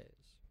holidays,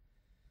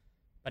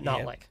 but not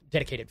Yeah. like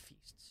dedicated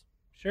feasts.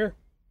 Sure.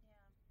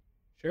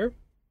 Sure.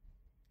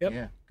 Yep.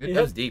 Yeah, good. Yep.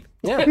 That was deep.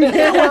 Yeah.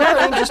 Well,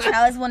 I mean, just I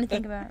always want to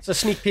think about. it's a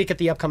sneak peek at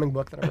the upcoming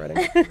book that I'm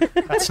writing.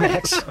 About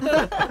snacks.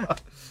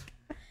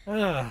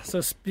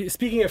 So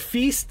speaking of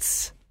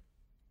feasts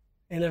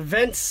and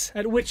events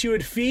at which you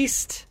would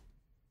feast,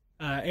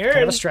 Kind of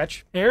Aaron a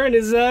stretch.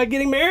 is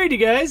getting married, you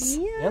guys.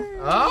 Yep.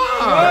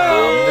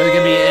 Oh, there's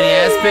gonna be any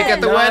ass pick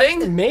at the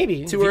wedding?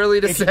 Maybe. Too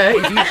early to say.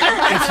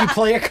 If you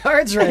play your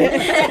cards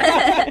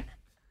right.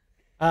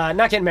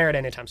 Not getting married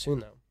anytime soon,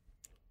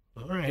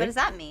 though. All right. What does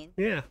that mean?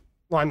 Yeah.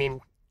 Well, I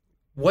mean,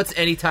 What's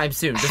anytime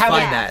soon? How-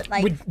 Define Yeah, that.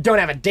 like we don't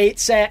have a date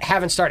set,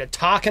 haven't started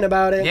talking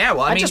about it. Yeah,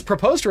 well, I mean- just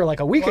proposed to her like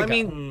a week Well, I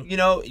ago. mean,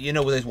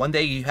 there's one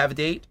day you have a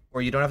date,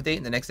 or you don't have a date,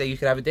 and the next day you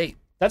could have a date.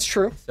 That's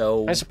true.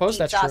 So I suppose Deep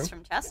that's thoughts true.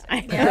 from Chester.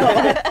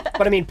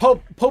 But I mean,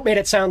 Pope made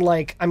it sound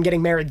like I'm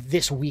getting married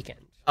this weekend.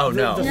 Oh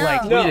no, The-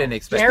 like, we no. didn't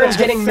expect Aaron's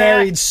that. getting fact-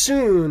 married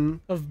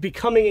soon. Of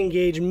becoming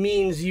engaged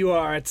means you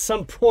are at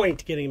some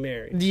point getting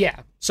married. Yeah.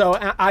 So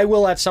I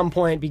will at some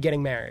point be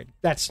getting married.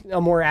 That's a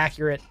more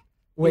accurate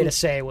way to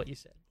say what you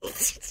said.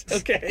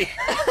 Okay.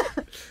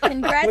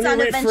 congrats Let on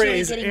me eventually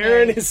rephrase. getting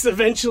Aaron married. is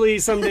eventually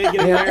someday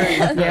getting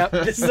married. Yeah.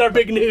 This is our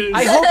big news.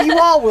 I hope you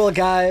all will,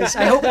 guys.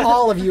 I hope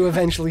all of you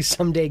eventually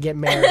someday get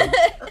married.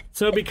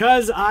 So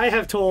because I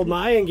have told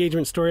my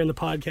engagement story on the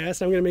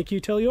podcast, I'm going to make you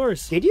tell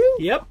yours. Did you?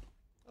 Yep.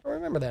 I don't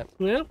remember that.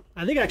 Yeah.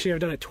 I think actually I've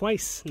done it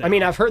twice now. I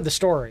mean, I've heard the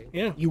story.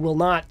 Yeah. You will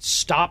not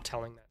stop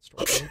telling that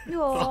story.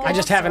 Aw. I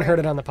just haven't heard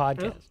it on the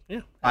podcast.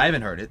 Yeah. I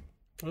haven't heard it.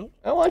 Oh,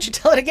 why don't you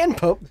tell it again,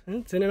 Pope?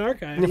 It's in an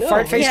archive. The No,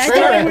 fart face I'm I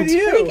trainer. starting think, with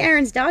you. I think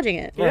Aaron's dodging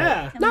it.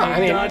 Yeah. No, I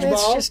mean,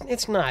 Dodgeball.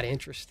 it's not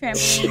interesting.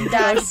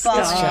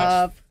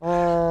 Trampoline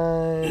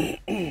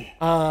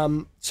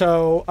dodgeball.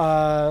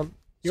 So,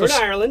 You're in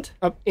Ireland.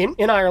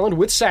 in Ireland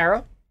with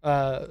Sarah,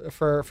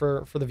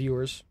 for the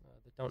viewers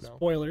that don't know.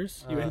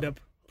 Spoilers. You end up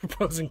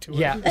proposing to her.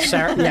 Yeah,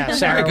 Sarah.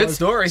 Good was,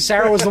 story.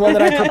 Sarah was the one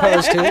that I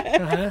proposed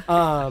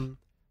to.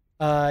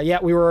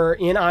 We were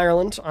in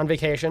Ireland on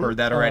vacation. Heard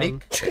that already?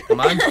 Come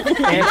on.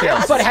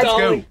 Details. But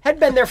had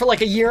been there for like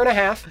a year and a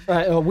half,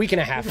 a week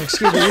and a half.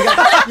 Excuse me. You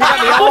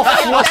got me all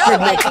flustered,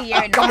 Like a Nick. year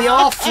and a Got me half.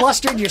 all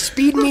flustered. You're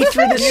speeding me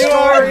through this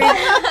story.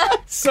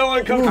 So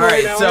uncomfortable All right,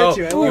 right now, so aren't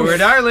you? I we love were it.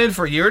 in Ireland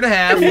for a year and a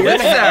half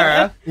with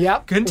Sarah.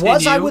 Yep. Continue.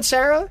 Was I with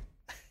Sarah?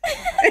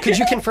 Could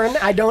you confirm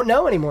that? I don't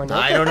know anymore. Nick.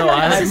 I don't know.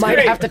 I might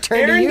Great. have to turn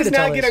Aaron to you does to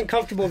tell not get us.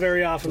 uncomfortable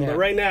very often, Yeah. but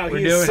right now We're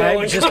he's doing so it.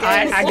 uncomfortable.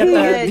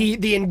 I get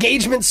the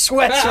engagement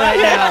sweats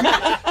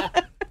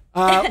right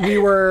now. We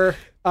were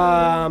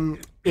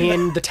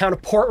in the town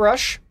of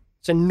Portrush.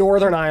 It's in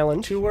Northern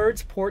Ireland. 2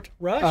 words, Port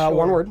Rush?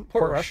 One or word,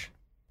 Portrush.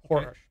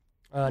 Portrush.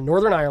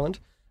 Northern Ireland.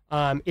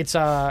 It's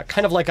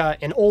kind of like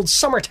an old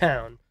summer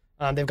town.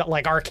 They've got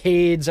like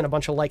arcades and a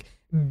bunch of like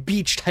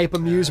beach type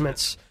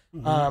amusements.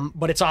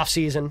 But it's off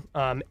season.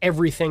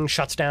 Everything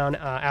shuts down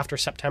after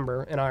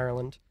September in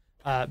Ireland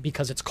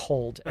because it's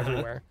cold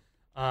everywhere.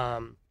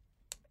 And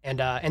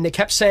they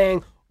kept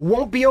saying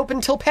won't be open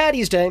till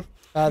Paddy's Day.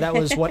 That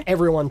was what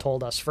everyone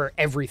told us for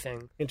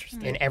everything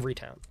Interesting. in every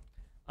town.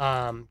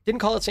 Didn't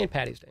call it St.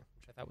 Paddy's Day,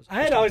 which I thought was.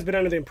 I had always been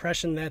under the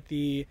impression that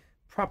the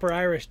proper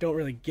Irish don't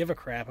really give a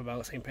crap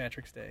about St.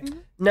 Patrick's Day.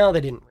 No,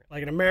 they didn't.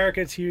 Like in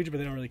America, it's huge, but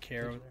they don't really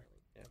care over there.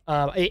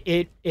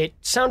 It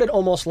sounded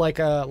almost like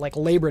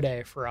Labor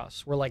Day for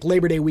us, where like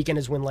Labor Day weekend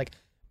is when like a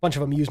bunch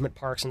of amusement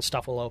parks and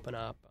stuff will open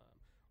up,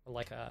 or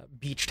like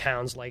beach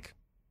towns, like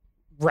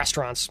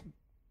restaurants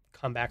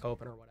come back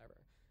open or whatever.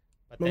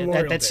 But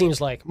Memorial Day. that seems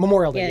like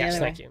Memorial Day. Yeah, Yes, the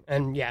other thank you.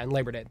 And and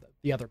Labor Day,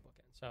 the other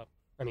bookend. So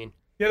I mean,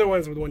 The other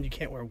ones were the one you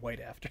can't wear white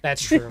after.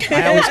 that's true.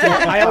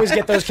 I always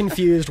get those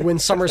confused when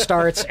summer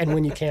starts and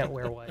when you can't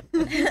wear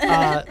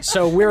white.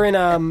 So we're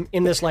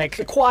in this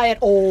like quiet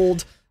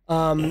old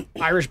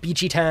Irish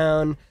beachy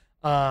town,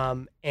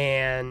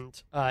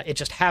 and it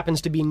just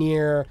happens to be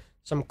near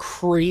some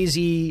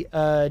crazy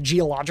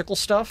geological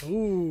stuff.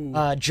 Ooh.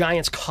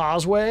 Giant's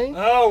Causeway.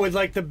 Oh, with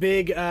like the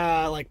big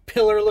like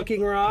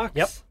pillar-looking rocks.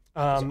 Yep.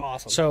 That's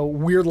awesome. So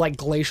weird like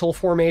glacial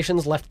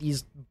formations left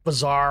these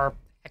bizarre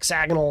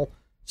hexagonal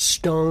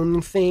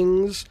stone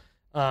things,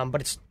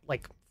 but it's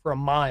like for a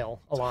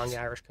mile along the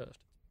Irish coast.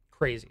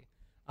 Crazy.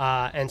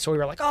 And so we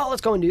were like, oh,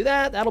 let's go and do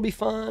that. That'll be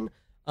fun.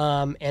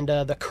 And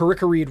the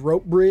Carrick-a-Reed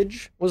rope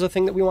bridge was a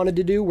thing that we wanted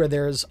to do, where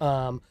there's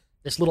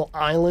this little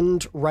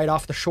island right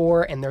off the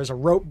shore, and there's a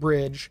rope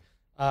bridge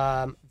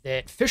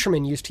that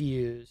fishermen used to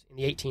use in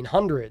the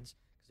 1800s.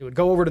 They would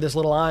go over to this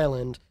little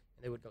island,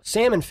 and they would go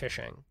salmon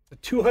fishing. The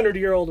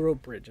 200-year-old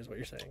rope bridge is what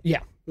you're saying.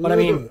 Yeah, but I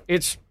mean,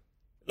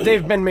 Ooh.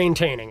 they've been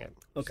maintaining it.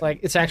 Okay.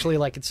 It's actually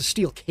like it's a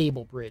steel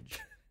cable bridge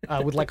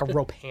with like a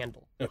rope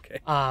handle. Okay.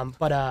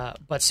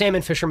 But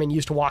salmon fishermen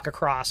used to walk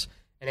across,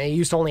 and they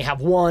used to only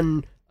have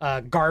one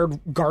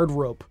guard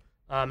rope,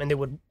 and they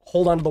would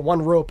hold onto the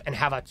one rope and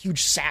have a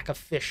huge sack of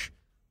fish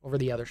over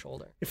the other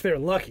shoulder If they're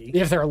lucky.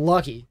 if they're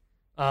lucky,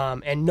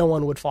 and no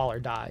one would fall or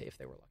die if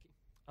they were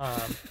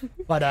lucky.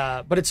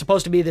 But it's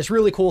supposed to be this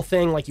really cool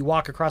thing. Like you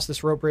walk across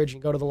this rope bridge, and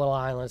you go to the little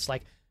island. It's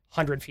like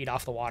 100 feet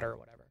off the water or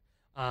whatever.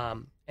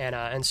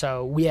 And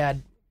so we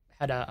had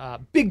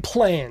big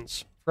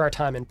plans for our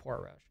time in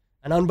Portrush.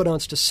 And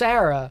unbeknownst to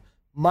Sarah,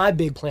 my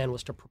big plan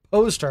was to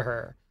propose to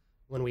her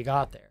when we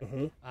got there.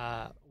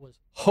 Was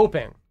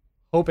hoping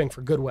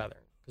for good weather,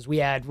 because we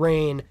had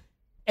rain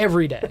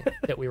every day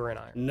that we were in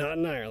Ireland. Not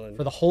in Ireland.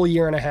 For the whole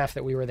year and a half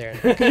that we were there.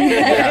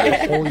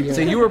 The whole year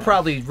So and a you half. were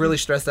probably really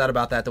stressed out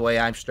about that the way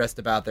I'm stressed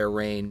about their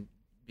rain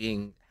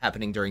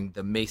happening during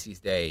the Macy's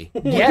Day.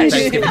 Yes,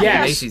 Thanksgiving Day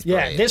yes, Macy's yeah.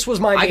 parade. This was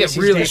my I get Macy's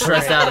really Day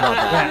stressed parade. out about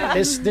that.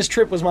 Yeah, this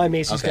trip was my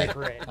Macy's Okay. Day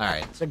parade. All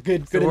right. It's a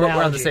good So analogy.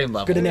 we're on the same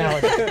level. Good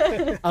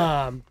analogy.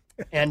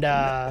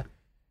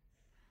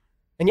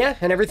 And yeah,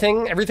 and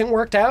everything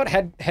worked out.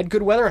 Had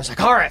good weather. I was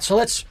like, all right, so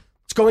let's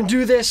go and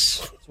do this.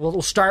 So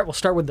we'll start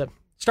with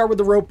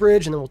the rope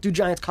bridge, and then we'll do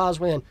Giant's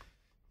Causeway, and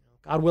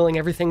God willing,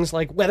 everything's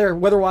like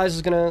weather-wise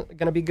is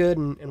gonna be good.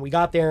 And we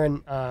got there,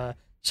 and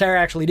Sarah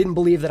actually didn't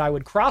believe that I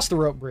would cross the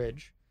rope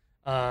bridge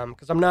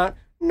because I'm not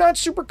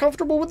super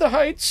comfortable with the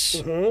heights.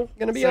 Gonna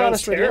be Sounds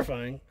honest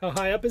terrifying. with How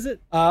high up is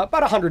it? you.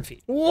 About 100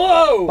 feet.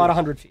 Whoa! About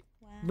 100 feet.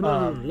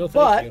 No,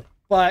 thank you.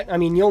 But I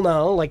mean, you'll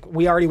know. Like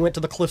we already went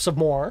to the Cliffs of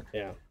Moher.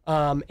 Yeah.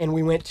 And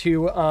we went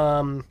to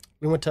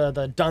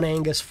the Dun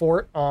Angus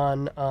Fort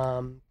on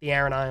the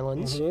Aran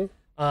Islands.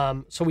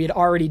 So we had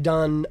already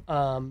done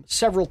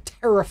several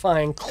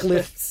terrifying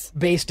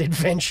cliff-based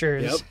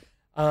adventures.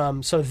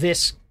 So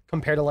this,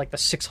 compared to like the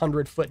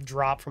 600-foot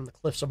drop from the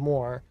Cliffs of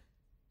Moher,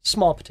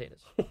 small potatoes.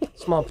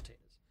 Small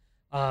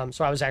potatoes.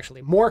 So I was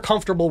actually more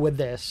comfortable with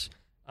this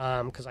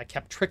because I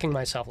kept tricking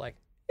myself, like,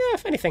 yeah,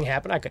 if anything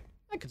happened,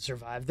 I could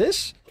survive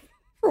this.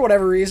 for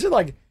whatever reason.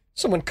 Like,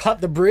 someone cut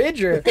the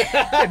bridge or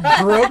it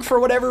broke for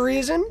whatever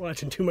reason.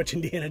 Watching too much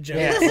Indiana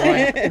Jones.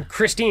 Yeah, so like,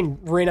 Christine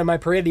ran on my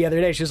parade the other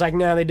day. She was like,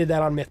 no, they did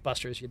that on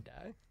Mythbusters. You'd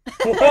die.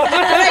 But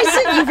I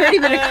said you've already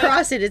been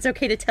across it. It's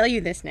okay to tell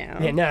you this now.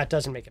 Yeah, no, it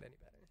doesn't make it any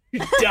better. You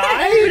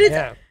die?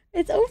 Yeah.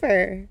 It's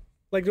over.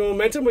 Like the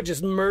momentum would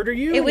just murder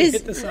you? It and was- you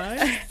hit the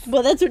side?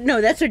 Well, that's what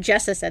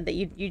Jessa said, that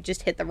you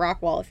just hit the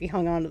rock wall if you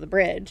hung onto the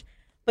bridge.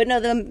 But no,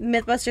 the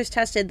Mythbusters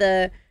tested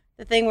the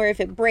thing where if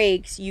it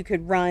breaks, you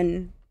could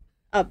run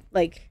up,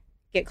 like,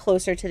 get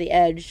closer to the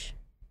edge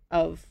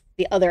of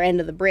the other end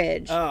of the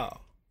bridge. Oh.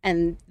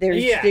 And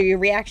Yeah. your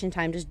reaction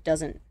time just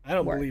doesn't I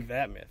don't work. believe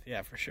that myth.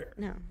 Yeah, for sure.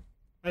 No.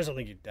 I just don't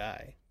think you'd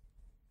die.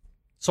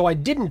 So I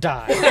didn't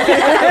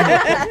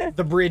die.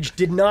 The bridge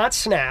did not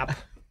snap.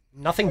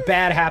 Nothing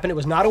bad happened. It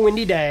was not a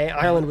windy day.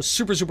 Ireland was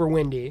super, super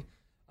windy,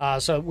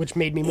 which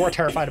made me more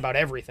terrified about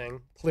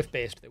everything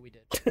cliff-based that we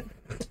did.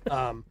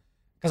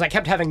 Because I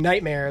kept having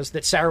nightmares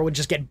that Sarah would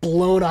just get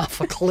blown off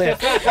a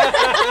cliff.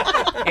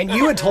 And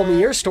you had told me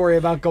your story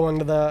about going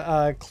to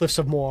the Cliffs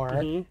of Moher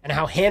and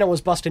how Hannah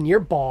was busting your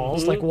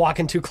balls, like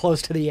walking too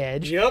close to the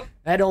edge. Yep.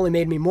 That only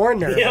made me more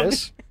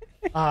nervous.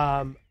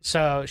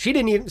 So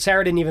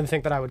Sarah didn't even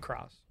think that I would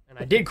cross. And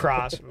I did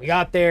cross, and we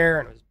got there,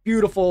 and it was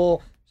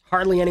beautiful.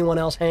 Hardly anyone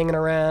else hanging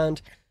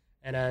around.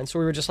 And so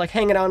we were just like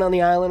hanging out on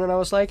the island, and I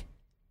was like,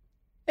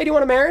 hey, do you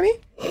want to marry me?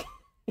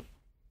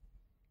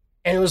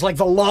 And it was like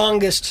the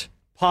longest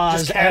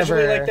pause Just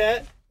casually ever. like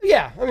that?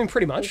 Yeah, I mean,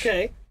 pretty much.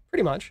 Okay.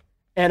 Pretty much.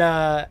 And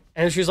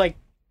she was like,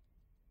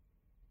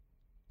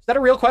 is that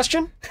a real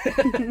question?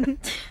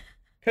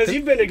 Because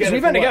you've been together. Because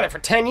we've been together for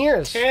 10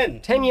 years.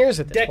 10 years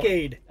at this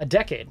Decade. point. A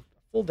decade.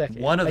 Full decade.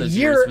 One of a those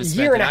year, years was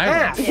spent year and in a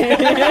Ireland. half of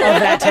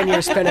that 10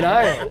 years spent in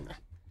Ireland.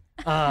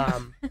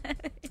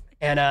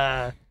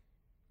 And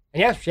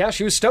yeah,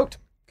 she was stoked.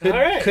 All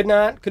right. Could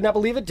not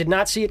believe it. Did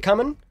not see it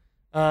coming.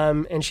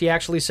 And she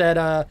actually said,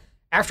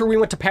 after we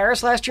went to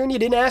Paris last year and you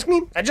didn't ask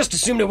me, I just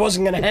assumed it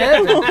wasn't going to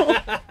happen.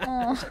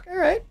 I was like, all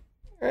right.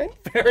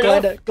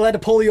 Glad to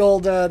pull the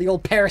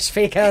old Paris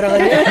fake out on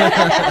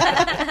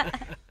you.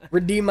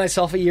 Redeem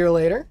myself a year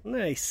later.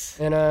 Nice.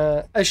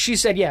 And she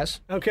said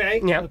yes. Okay.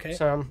 Yeah. Okay.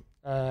 So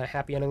I'm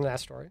happy ending that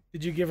story.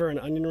 Did you give her an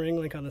onion ring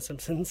like on The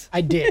Simpsons?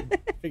 I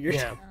did. Figured.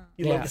 Yeah.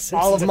 You love Yeah. The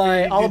Simpsons.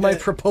 All of my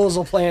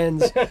proposal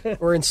plans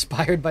were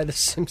inspired by The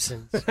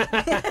Simpsons. Put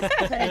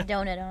a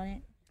donut on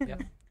it.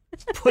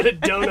 Put a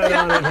donut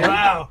on it.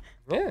 Wow.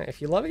 Yeah,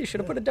 if you love it, you should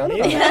have put a donut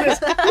Maybe on it.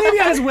 maybe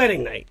on his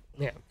wedding night.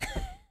 Yeah.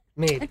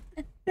 Maybe.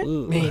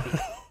 Maybe.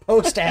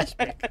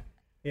 Post-aspect.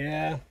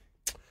 Yeah.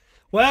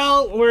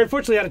 Well, we're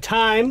unfortunately out of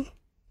time.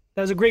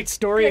 That was a great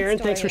story, Good Aaron.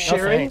 Thanks for story.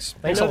 sharing. Thanks.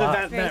 Thanks I a know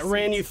lot. that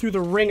ran you through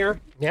the ringer.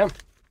 Yeah.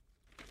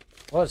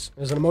 It was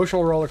an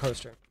emotional roller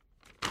coaster.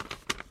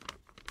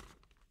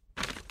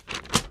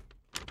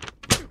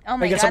 Oh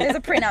my got god, some- there's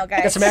a printout,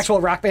 guys. Got some actual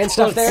Rock Band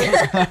stuff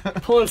there.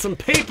 Pulling some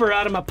paper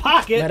out of my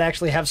pocket. Might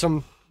actually have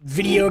some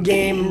video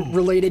game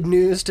related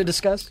news to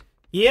discuss.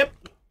 Yep.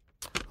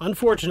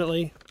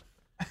 Unfortunately.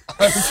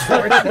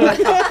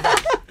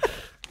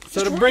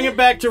 So to bring it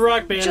back to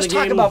Rock Band, Just the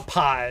talk game, about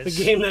pies.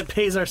 the game that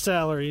pays our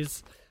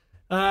salaries.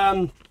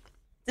 It's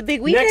a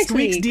big week Next next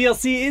week's week.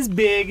 DLC is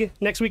big.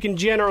 Next week in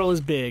general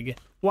is big.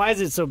 Why is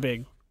it so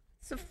big?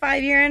 It's a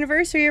 5-year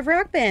anniversary of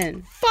Rock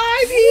Band. 5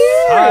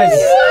 years! 5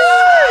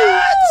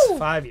 years. What?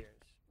 5 years.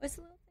 What's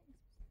the little thing?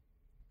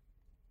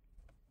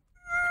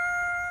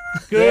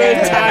 Good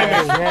Yeah.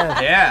 timing.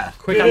 Yeah. Yeah.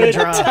 Quick on the Good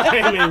draw.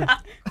 timing.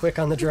 Quick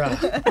on the draw.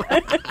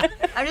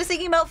 I'm just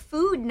thinking about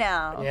food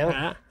now.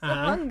 Yeah.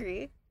 I'm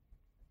hungry.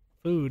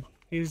 Food.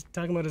 He was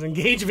talking about his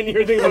engagement. You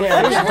were thinking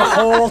about Yeah, food. the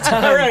whole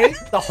time. All right.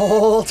 The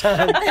whole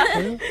time.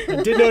 I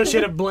did notice she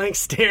had a blank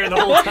stare the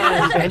whole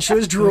time. And she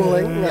was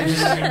drooling.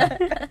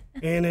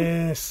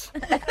 Guinness.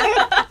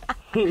 I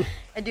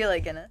do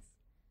like Guinness.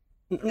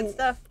 Good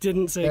stuff.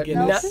 Didn't say No,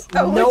 Guinness.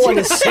 no one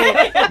is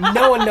saying.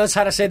 No one knows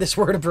how to say this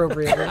word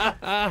appropriately.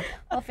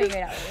 I'll figure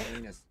it out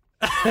later.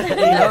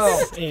 No.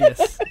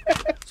 Anus.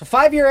 So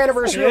 5-year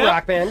anniversary of Yeah.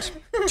 Rock Band.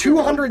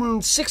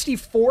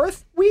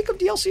 264th week of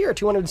DLC or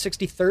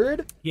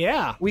 263rd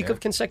Yeah. week of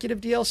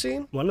consecutive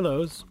DLC. One of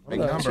those. Big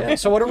number. Yeah.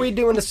 So what are we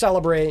doing to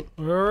celebrate?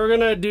 We're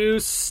gonna do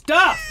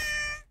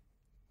stuff.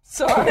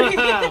 Sorry.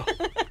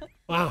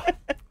 Wow.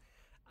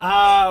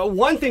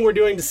 One thing we're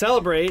doing to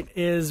celebrate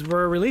is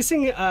we're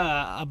releasing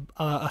a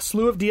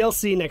slew of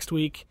DLC next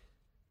week,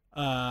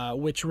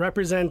 which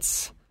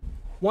represents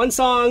one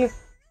song,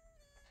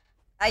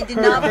 I did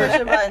not push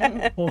a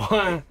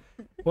button.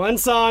 one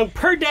song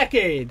per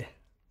decade,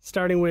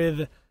 starting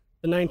with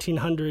the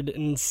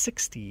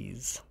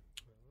 1960s.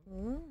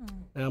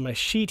 Now my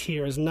sheet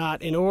here is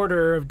not in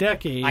order of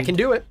decade. I can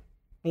do it.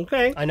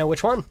 Okay. I know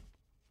which one.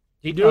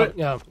 You do it.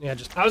 Yeah,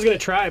 just I was gonna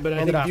try, but I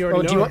hand think it off. you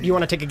already Do know. you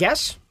want to take a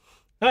guess?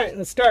 All right,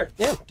 let's start.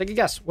 Yeah, take a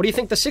guess. What do you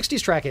think the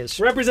 60s track is?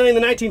 Representing the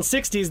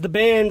 1960s, the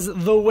band's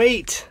The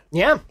Wait.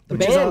 Yeah, the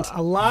Which band. is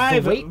a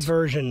live The Wait.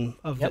 version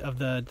of Yep.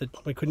 the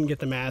we couldn't get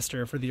the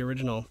master for the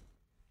original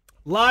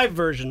live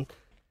version.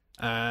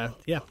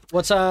 Yeah.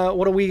 What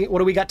do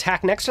we got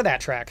tacked next to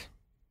that track?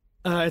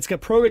 It's got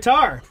pro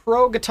guitar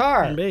Pro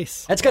guitar. and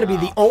bass. That's got to be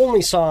the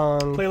only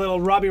song. Play a little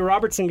Robbie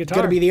Robertson guitar.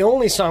 Got to be the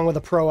only song with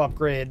a pro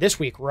upgrade this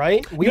week,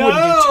 right? We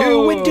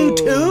No! would do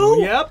two.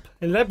 Yep.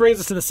 And that brings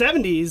us to the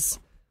 70s.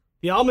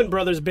 The Allman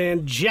Brothers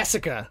band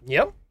Jessica,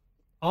 Yep.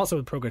 also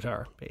with pro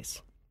guitar,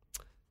 bass.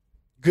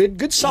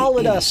 Good,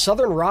 solid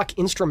Southern rock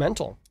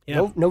instrumental.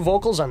 Yeah. No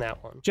vocals on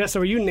that one. Jess,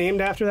 were you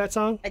named after that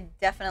song? I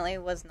definitely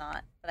was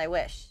not, but I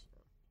wish.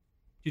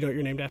 Do you know what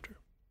you're named after?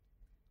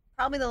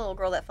 Probably the little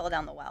girl that fell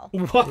down the well.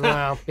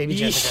 Wow, baby Yeesh.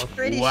 Jessica.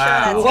 Pretty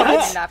Wow. sure that's what I'm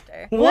named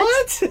after.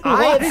 What?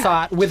 I had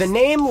thought with a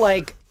name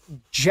like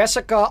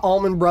Jessica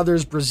Allman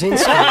Brothers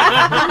Brzezinski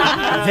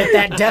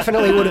that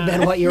definitely would have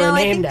been what you were No,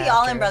 I named think the after.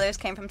 Allman Brothers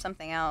came from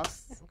something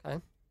else. Okay.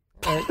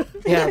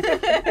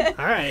 Yeah.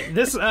 All right.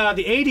 This the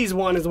 80s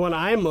one is the one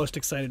I'm most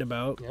excited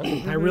about.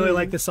 I really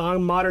like the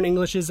song. Modern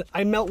English is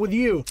I Melt With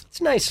You.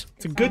 It's nice.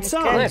 It's a good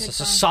song. Nice.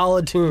 It's a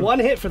solid tune. One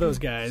hit for those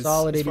guys.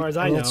 Solid as 80 far as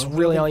I know. That's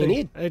really all you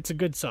need. It's a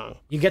good song.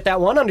 You get that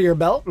one under your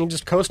belt and you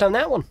just coast on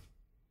that one.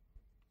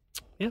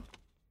 Yeah.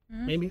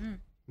 Maybe.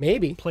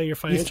 Maybe. Play your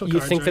financial You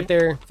cards, think right?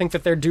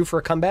 that they're due for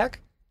a comeback?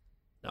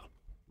 No.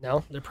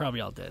 No? They're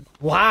probably all dead.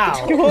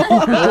 Wow.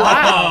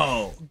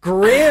 Wow.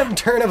 Grim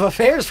turn of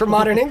affairs for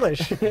modern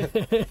English.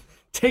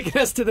 Taking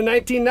us to the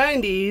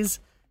 1990s,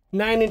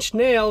 Nine Inch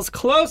Nails,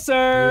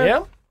 Closer.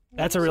 Yep.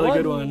 That's a really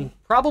good one.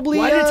 Probably.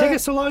 Why did it take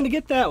us so long to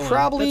get that one?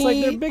 Probably That's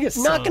like their biggest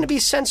not song. going to be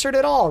censored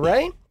at all,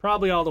 right?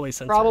 Probably all the way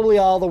censored. Probably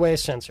all the way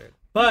censored.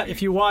 But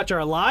if you watch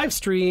our live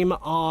stream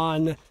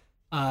on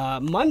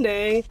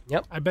Monday,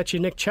 Yep. I bet you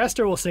Nick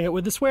Chester will sing it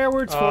with the swear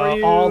words for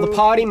you. All the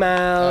potty Oh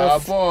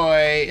mouth.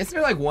 boy, isn't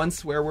there like one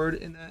swear word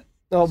in that?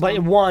 Oh, but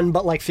one,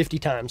 but like 50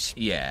 times.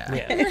 Yeah,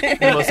 Yeah.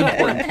 the most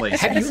important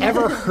place. Have you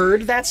ever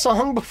heard that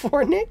song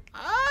before, Nick?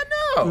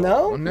 No.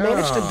 No?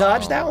 Managed to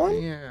dodge that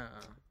one? Yeah.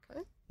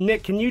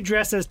 Nick, can you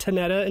dress as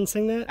Tanetta and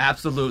sing that?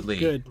 Absolutely.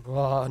 Good.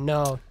 Oh,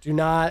 no. Do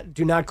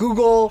not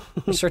Google.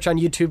 Search on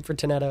YouTube for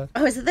Tanetta.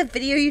 Oh, is it the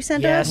video you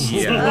sent Yes. us?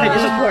 Yeah.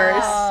 Of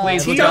course.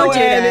 Please look Don't up. do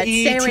that.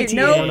 Stay away. T-T-A.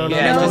 No, No, no,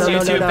 Yeah, no, just no, no,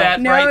 YouTube no.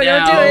 that No, right don't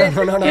now. do it.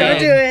 No, no, no. Don't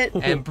do it.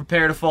 And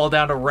prepare to fall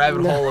down a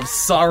rabbit hole of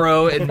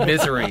sorrow and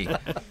misery.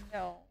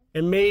 No.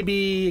 And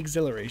maybe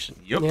exhilaration.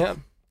 Yep. Yeah,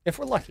 if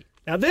we're lucky.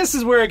 Now, this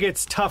is where it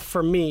gets tough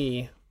for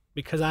me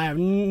because I have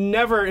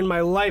never in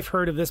my life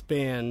heard of this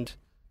band.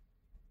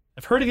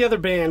 I've heard of the other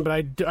band,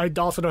 but I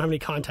also don't have any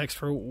context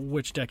for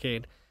which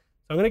decade.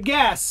 So I'm going to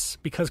guess,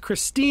 because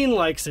Christine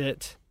likes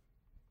it,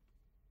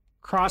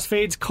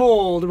 Crossfades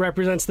Cold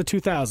represents the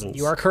 2000s.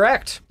 You are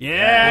correct.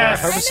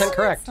 Yes! 100%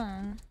 correct.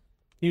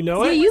 You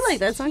know Yeah, it? you like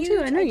that song too.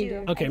 I know you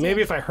do. Okay,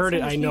 maybe if I heard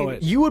it, I know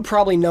it. You would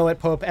probably know it,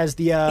 Pope, as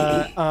the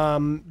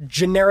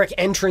generic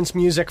entrance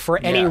music for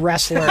any Yeah.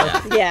 wrestler.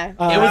 Yeah. It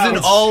was in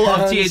it's- all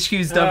of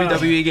THQ's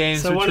WWE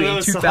games so one of between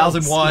those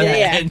 2001 songs.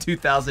 Yeah. and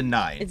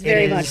 2009. It's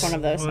very It much is one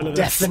of those one of songs.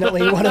 those.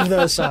 Definitely one of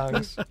those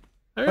songs.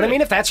 But I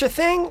mean, if that's your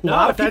thing, a No,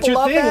 lot if of that's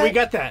people your love thing, that. we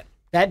got that.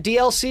 That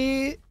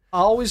DLC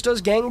always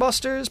does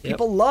gangbusters.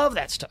 People love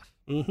that stuff.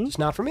 It's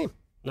not for me.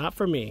 Not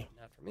for me.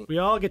 Not for me. We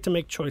all get to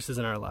make choices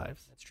in our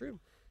lives. That's true.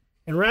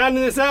 And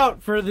rounding this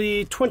out for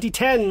the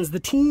 2010s, the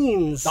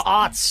teens. The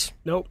aughts.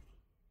 Nope.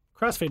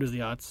 Crossfade was the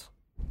aughts.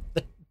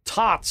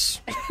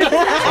 Tots.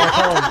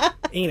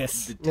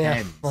 Anus.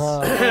 Yeah.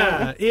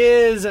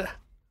 Is a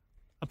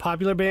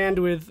popular band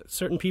with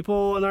certain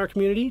people in our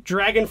community.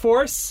 Dragon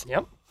Force.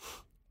 Yep.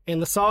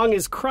 And the song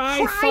is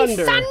Cry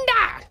Thunder. Is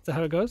that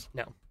how it goes?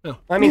 No. Oh.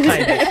 I mean,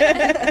 kind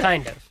of.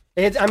 Kind of.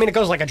 It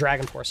goes like a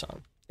Dragon Force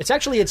song. It's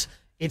actually,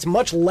 it's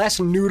much less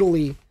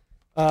noodly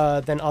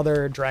than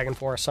other Dragon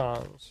Force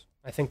songs.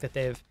 I think that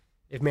they've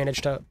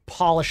managed to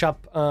polish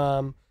up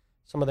some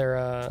of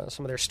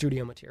their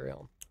studio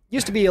material.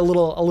 Used to be a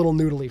little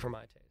noodly for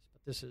my taste,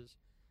 but this is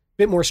a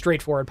bit more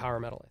straightforward power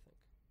metal, I think.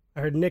 I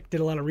heard Nick did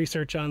a lot of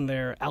research on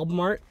their album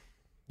art.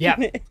 Yeah.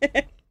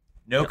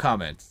 No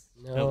comments.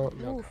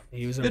 No.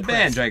 He was Good impressed.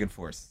 band, Dragon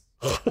Force.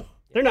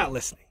 They're not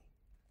listening.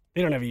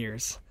 They don't have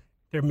ears.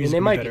 Their music they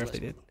would might be be better if they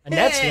listening. did.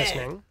 Annette's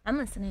listening. I'm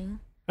listening.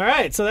 All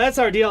right, so that's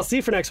our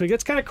DLC for next week.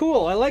 That's kind of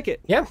cool. I like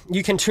it. Yeah,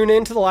 you can tune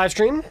in to the live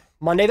stream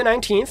Monday the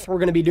 19th. We're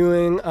going to be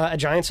doing a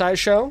giant size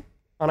show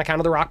on account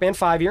of the Rock Band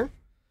 5-year.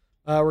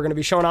 We're going to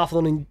be showing off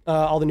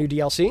all the new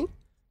DLC.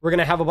 We're going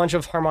to have a bunch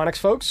of harmonics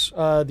folks,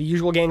 the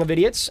usual gang of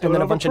idiots, and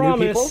then a bunch of new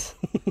people.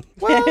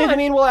 Well, I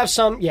mean, we'll have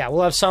some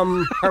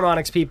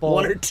harmonics people.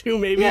 One or two,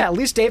 maybe. Yeah, at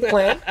least Dave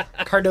Plant.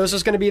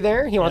 Cardozo's going to be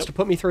there. He wants to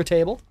put me through a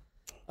table.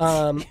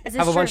 Have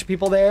a bunch of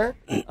people there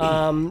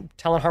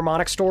telling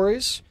harmonic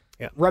stories,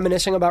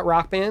 reminiscing about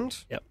Rock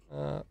Band. Yep. Do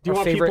Do you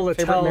want people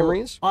to tell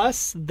memories?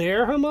 us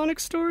their harmonic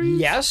stories?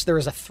 Yes, there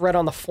is a thread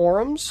on the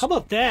forums. How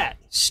about that?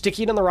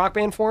 Sticky on the Rock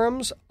Band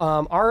forums.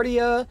 Already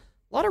a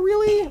lot of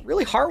really,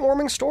 really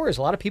heartwarming stories.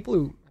 A lot of people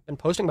who have been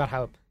posting about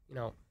how,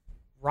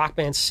 Rock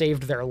Band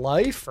saved their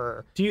life,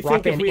 or Do you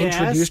Rock think if Band we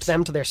introduced asked-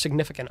 them to their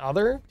significant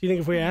other. Do you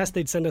think if we asked,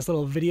 they'd send us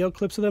little video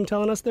clips of them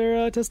telling us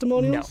their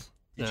testimonials?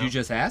 Did you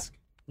just ask?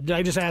 No.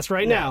 I just asked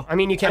right now. I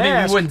mean, you can I mean,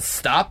 ask. we wouldn't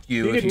stop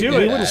you. You if could you do did it.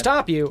 We wouldn't that.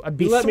 stop you. I'd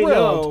be You let me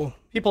thrilled. know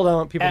People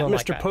don't At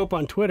like Mr. that. Pope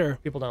on Twitter.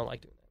 People don't like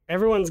doing that.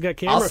 Everyone's got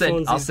camera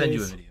phones I'll these send you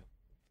a days. video.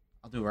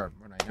 I'll do it right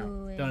now.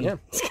 Ooh, Done. Yeah.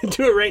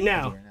 Do it right I'll do it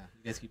now. right now.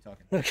 You guys keep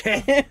talking.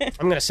 Okay.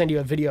 I'm gonna send you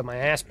a video of my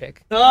ass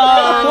pic. Oh,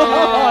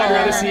 I'd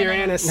rather see your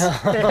anus.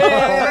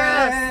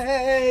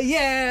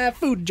 Yeah,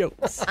 food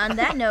jokes. On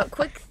that note,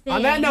 quick thing.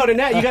 On that note,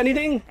 Annette, you got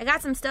anything? I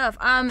got some stuff.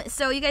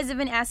 So you guys have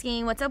been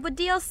asking, what's up with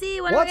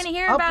DLC? When are we What's going to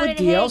hear up about with it?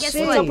 Hey, guess DLC?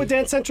 what? What's up with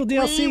Dance Central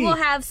DLC? We will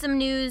have some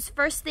news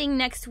first thing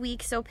next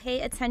week, so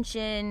pay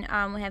attention.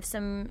 We have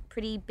some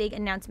pretty big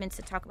announcements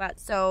to talk about.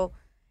 So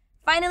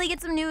finally get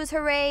some news,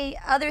 hooray.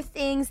 Other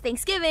things,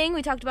 Thanksgiving,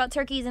 we talked about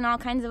turkeys and all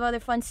kinds of other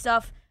fun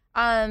stuff.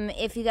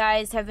 If you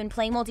guys have been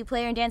playing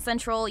multiplayer in Dance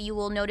Central, you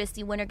will notice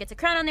the winner gets a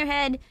crown on their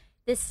head.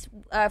 This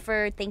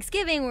for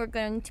Thanksgiving, we're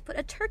going to put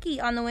a turkey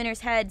on the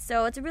winner's head.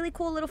 So it's a really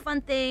cool little fun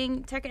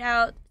thing. Check it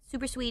out.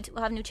 Super sweet.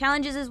 We'll have new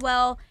challenges as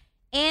well.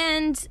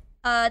 And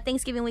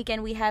Thanksgiving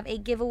weekend, we have a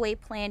giveaway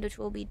planned, which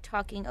we'll be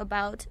talking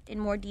about in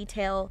more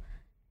detail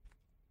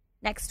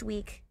next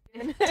week.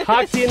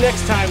 Talk to you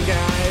next time,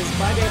 guys.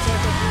 Bye, Dance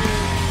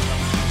Central.